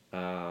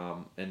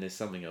 and there's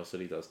something else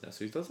that he does now.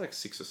 So he does like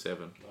 6 or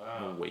 7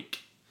 a week.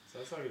 So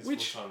that's like his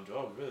full-time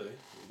job, really.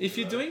 If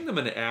you're doing them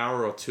an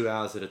hour or 2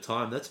 hours at a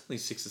time, that's only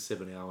 6 or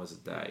 7 hours a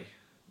day.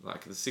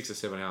 Like the 6 or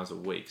 7 hours a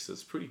week, so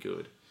it's pretty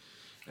good.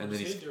 And does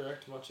then he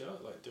direct much else?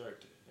 Like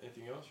direct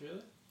anything else,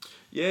 really?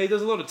 Yeah, he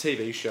does a lot of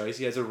TV shows.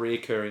 He has a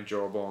recurring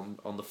job on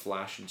The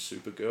Flash and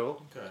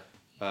Supergirl. Okay.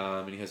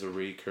 And he has a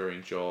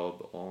recurring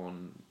job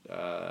on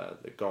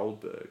the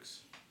Goldbergs.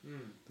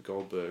 The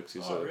Goldbergs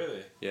is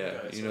really?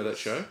 Yeah, okay, you so know that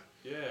show?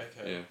 Yeah,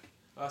 okay. Yeah.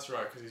 That's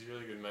right, because he's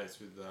really good mates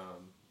with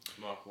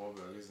Mark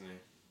Wahlberg, isn't he?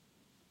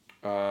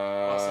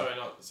 Sorry,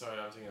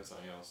 I'm thinking of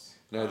something else.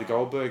 No, the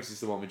Goldbergs is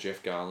the one with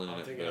Jeff Garlin in it.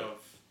 I'm thinking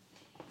of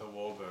the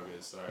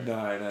Wahlburgers, sorry.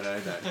 No.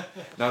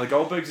 No, the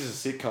Goldbergs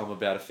is a sitcom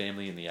about a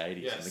family in the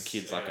 80s, and the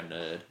kid's like a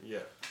nerd. Yeah.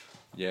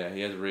 Yeah,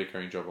 he has a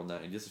recurring job on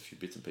that, and he does a few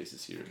bits and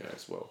pieces here and there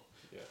as well.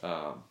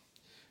 Yeah.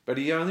 But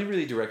he only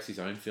really directs his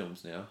own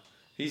films now.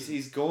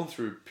 He's gone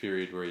through a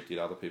period where he did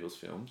other people's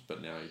films,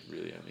 but now he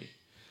really only...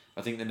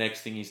 I think the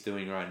next thing he's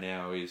doing right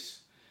now is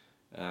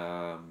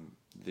what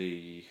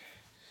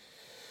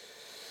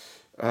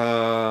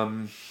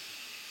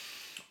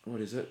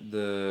is it?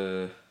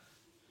 The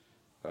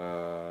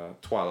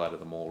Twilight of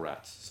the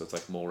Mallrats. So it's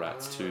like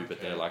Mallrats 2,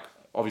 but they're like...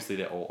 Obviously,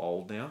 they're all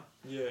old now.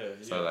 Yeah.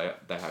 So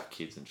they have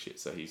kids and shit.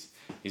 So he's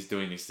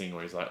doing this thing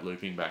where he's like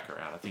looping back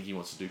around. I think he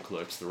wants to do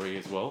Clerks 3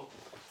 as well.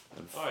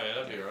 That'd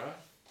be alright.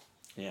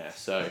 Yeah,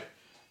 so...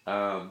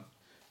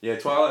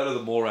 Twilight of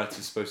the Mallrats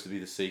is supposed to be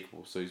the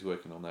sequel, so he's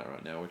working on that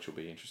right now, which will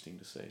be interesting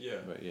to see. Yeah.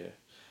 But yeah.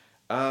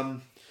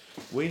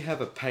 We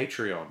have a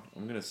Patreon.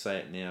 I'm going to say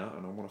it now,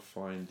 and I want to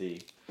find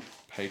the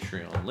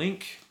Patreon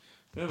link.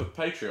 We have a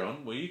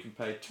Patreon where you can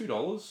pay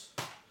 $2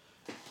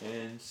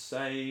 and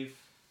save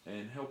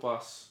and help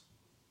us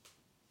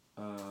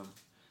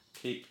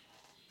keep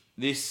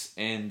this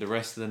and the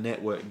rest of the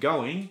network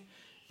going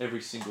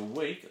every single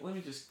week. Let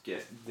me just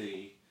get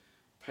the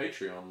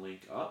Patreon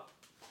link up.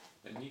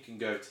 And you can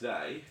go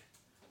today,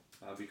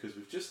 because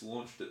we've just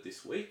launched it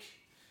this week.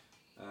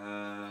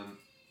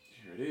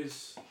 Here it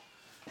is.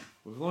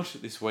 We've launched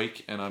it this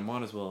week, and I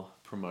might as well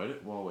promote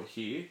it while we're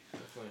here.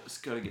 Definitely.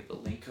 Just got to get the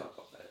link up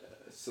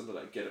so that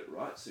I get it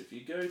right. So if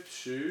you go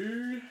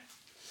to...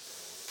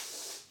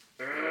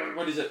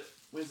 what is it?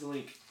 Where's the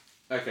link?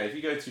 Okay, if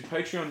you go to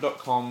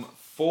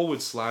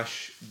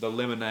patreon.com/The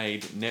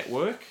Lemonade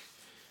Network.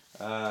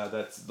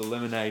 That's The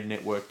Lemonade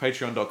Network.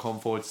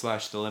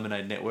 Patreon.com/The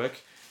Lemonade Network.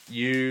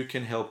 You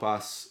can help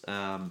us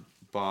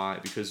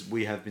because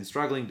we have been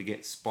struggling to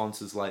get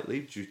sponsors lately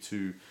due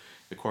to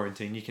the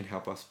quarantine. You can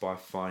help us by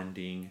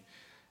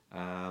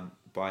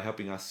by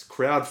helping us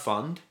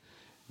crowdfund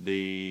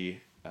the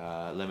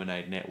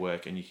Lemonade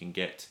Network, and you can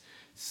get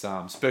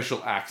some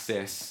special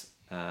access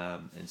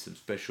and some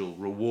special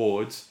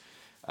rewards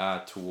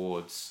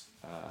towards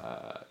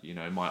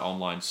my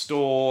online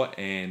store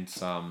and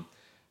some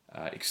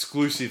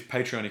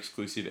Patreon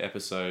exclusive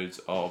episodes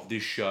of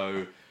this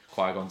show,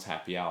 Qui-Gon's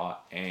Happy Hour,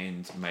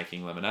 and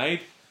Making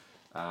Lemonade.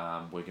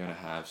 We're going to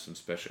have some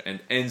special...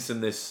 And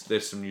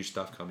there's some new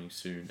stuff coming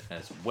soon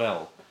as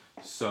well.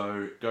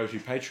 So go to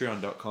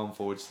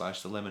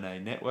patreon.com/The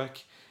Lemonade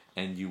Network,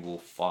 and you will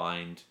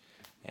find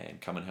and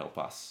come and help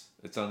us.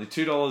 It's only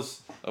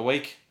 $2 a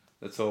week.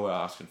 That's all we're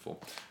asking for.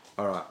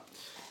 All right.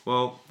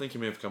 Well, thank you,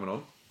 man, for coming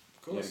on.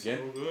 Of course, all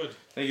good.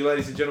 Thank you,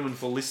 ladies and gentlemen,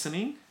 for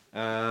listening.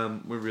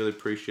 We really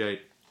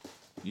appreciate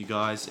you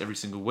guys every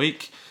single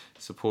week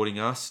supporting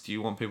us. Do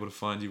you want people to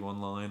find you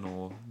online,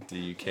 or do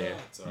you care?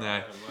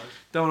 No.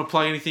 Don't want to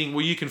plug anything.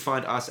 Well, you can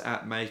find us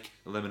at Make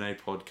Lemonade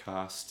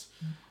Podcast.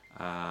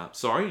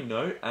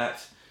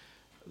 At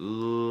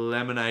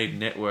Lemonade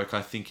Network,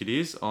 I think it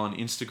is, on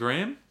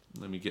Instagram.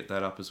 Let me get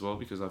that up as well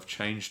because I've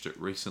changed it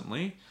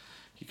recently.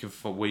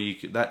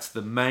 That's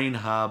the main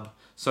hub,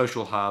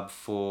 social hub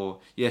for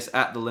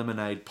at the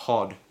Lemonade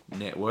Pod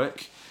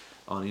Network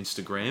on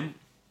Instagram.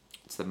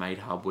 It's the main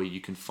hub where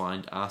you can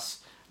find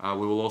us.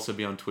 We will also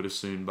be on Twitter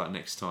soon, but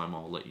next time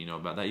I'll let you know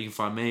about that. You can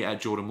find me at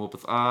Jordan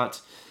Morpeth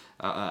Art,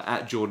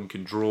 at Jordan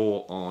Can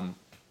Draw on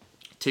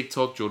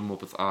TikTok, Jordan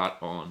Morpeth Art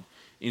on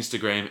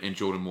Instagram, and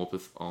Jordan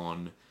Morpeth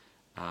on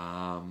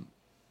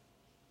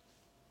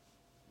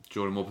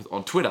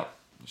Twitter.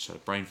 Just had a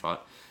brain fart.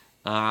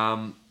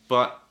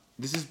 But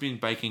this has been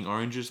Baking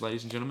Oranges,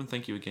 ladies and gentlemen.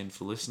 Thank you again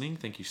for listening.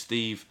 Thank you,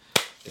 Steve,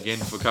 again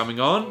for coming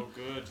on. Oh,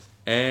 good.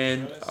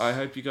 And I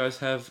hope you guys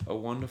have a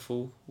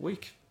wonderful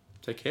week.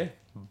 Take care.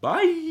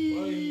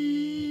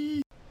 Bye.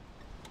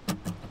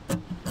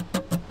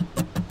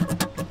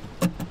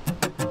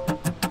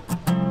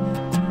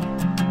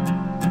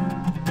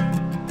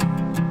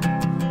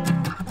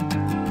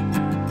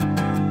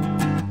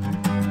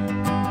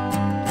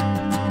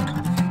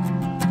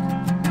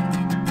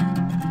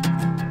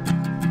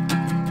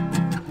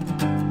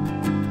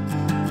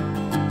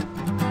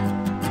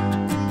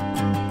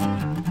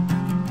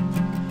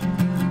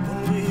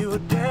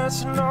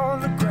 Dancing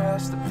on the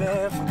grass, the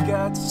band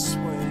forgot to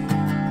sway.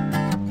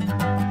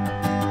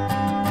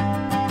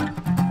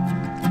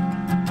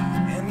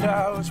 And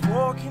I was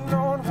walking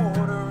on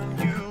water and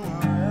you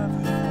were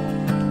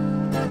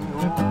everything.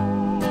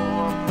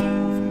 Oh, I'm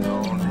moving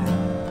on in.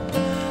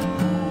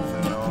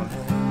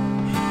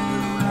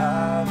 New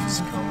life is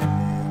coming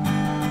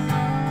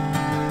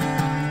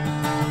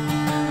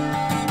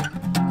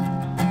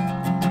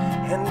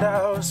in. And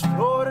I was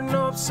floating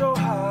up so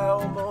high,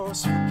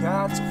 almost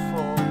forgot to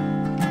fall.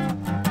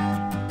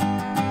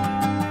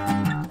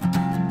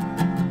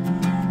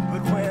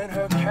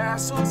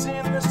 Castles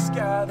in the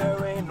sky,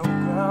 there ain't no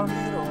ground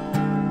at all.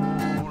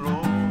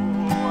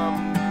 Oh, I'm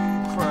a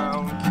new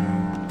crown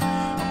king.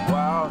 I'm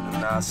wild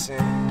and I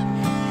sing.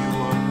 You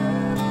are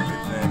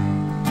everything.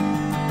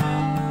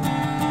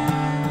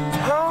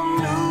 I'm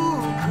new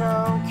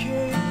crown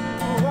king.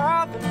 I'm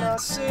wild and I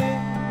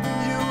sing.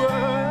 You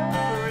are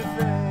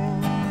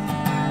everything.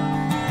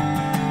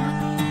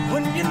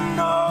 When you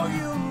know,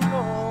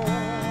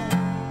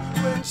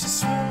 when she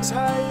swims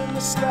high in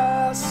the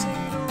sky, I sing.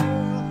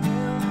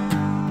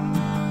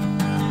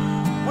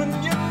 When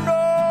you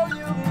know, when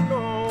you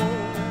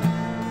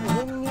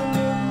look me in the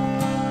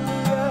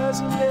eyes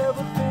and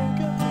never think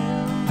of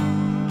him.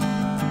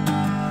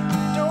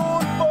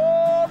 Don't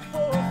fall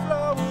for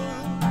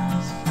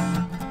flowers,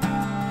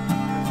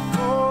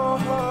 for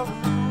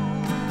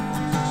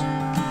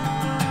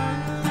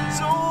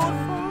don't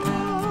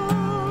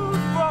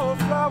fall for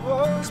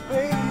flowers,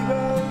 baby,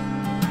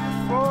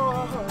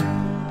 for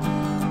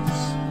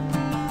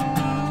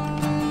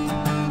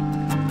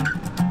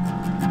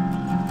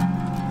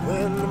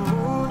when the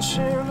moon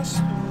shines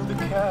through the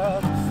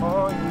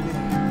California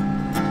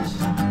leaves,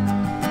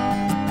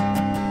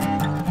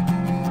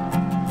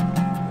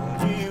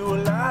 we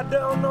will lie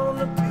down on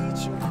the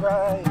beach and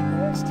cry in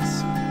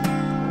ecstasy.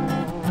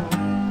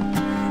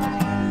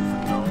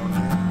 Moving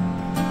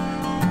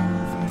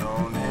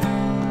on in,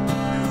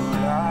 new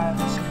life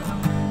is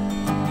coming.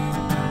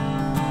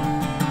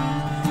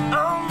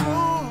 I'm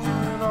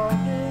moving on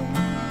in,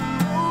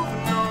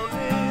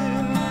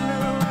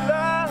 new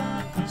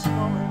life is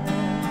coming in.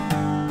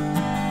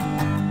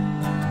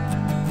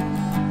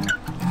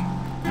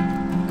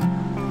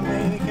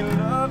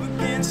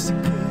 Against the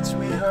kids,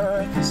 we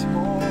heard his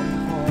holy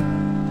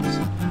voice.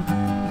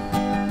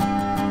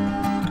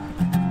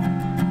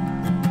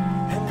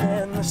 And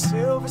then the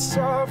silver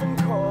sovereign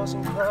calls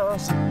and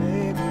crowns the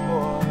baby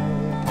boy.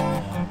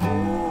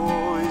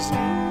 Oh, his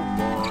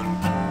newborn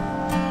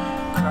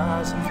king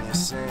cries and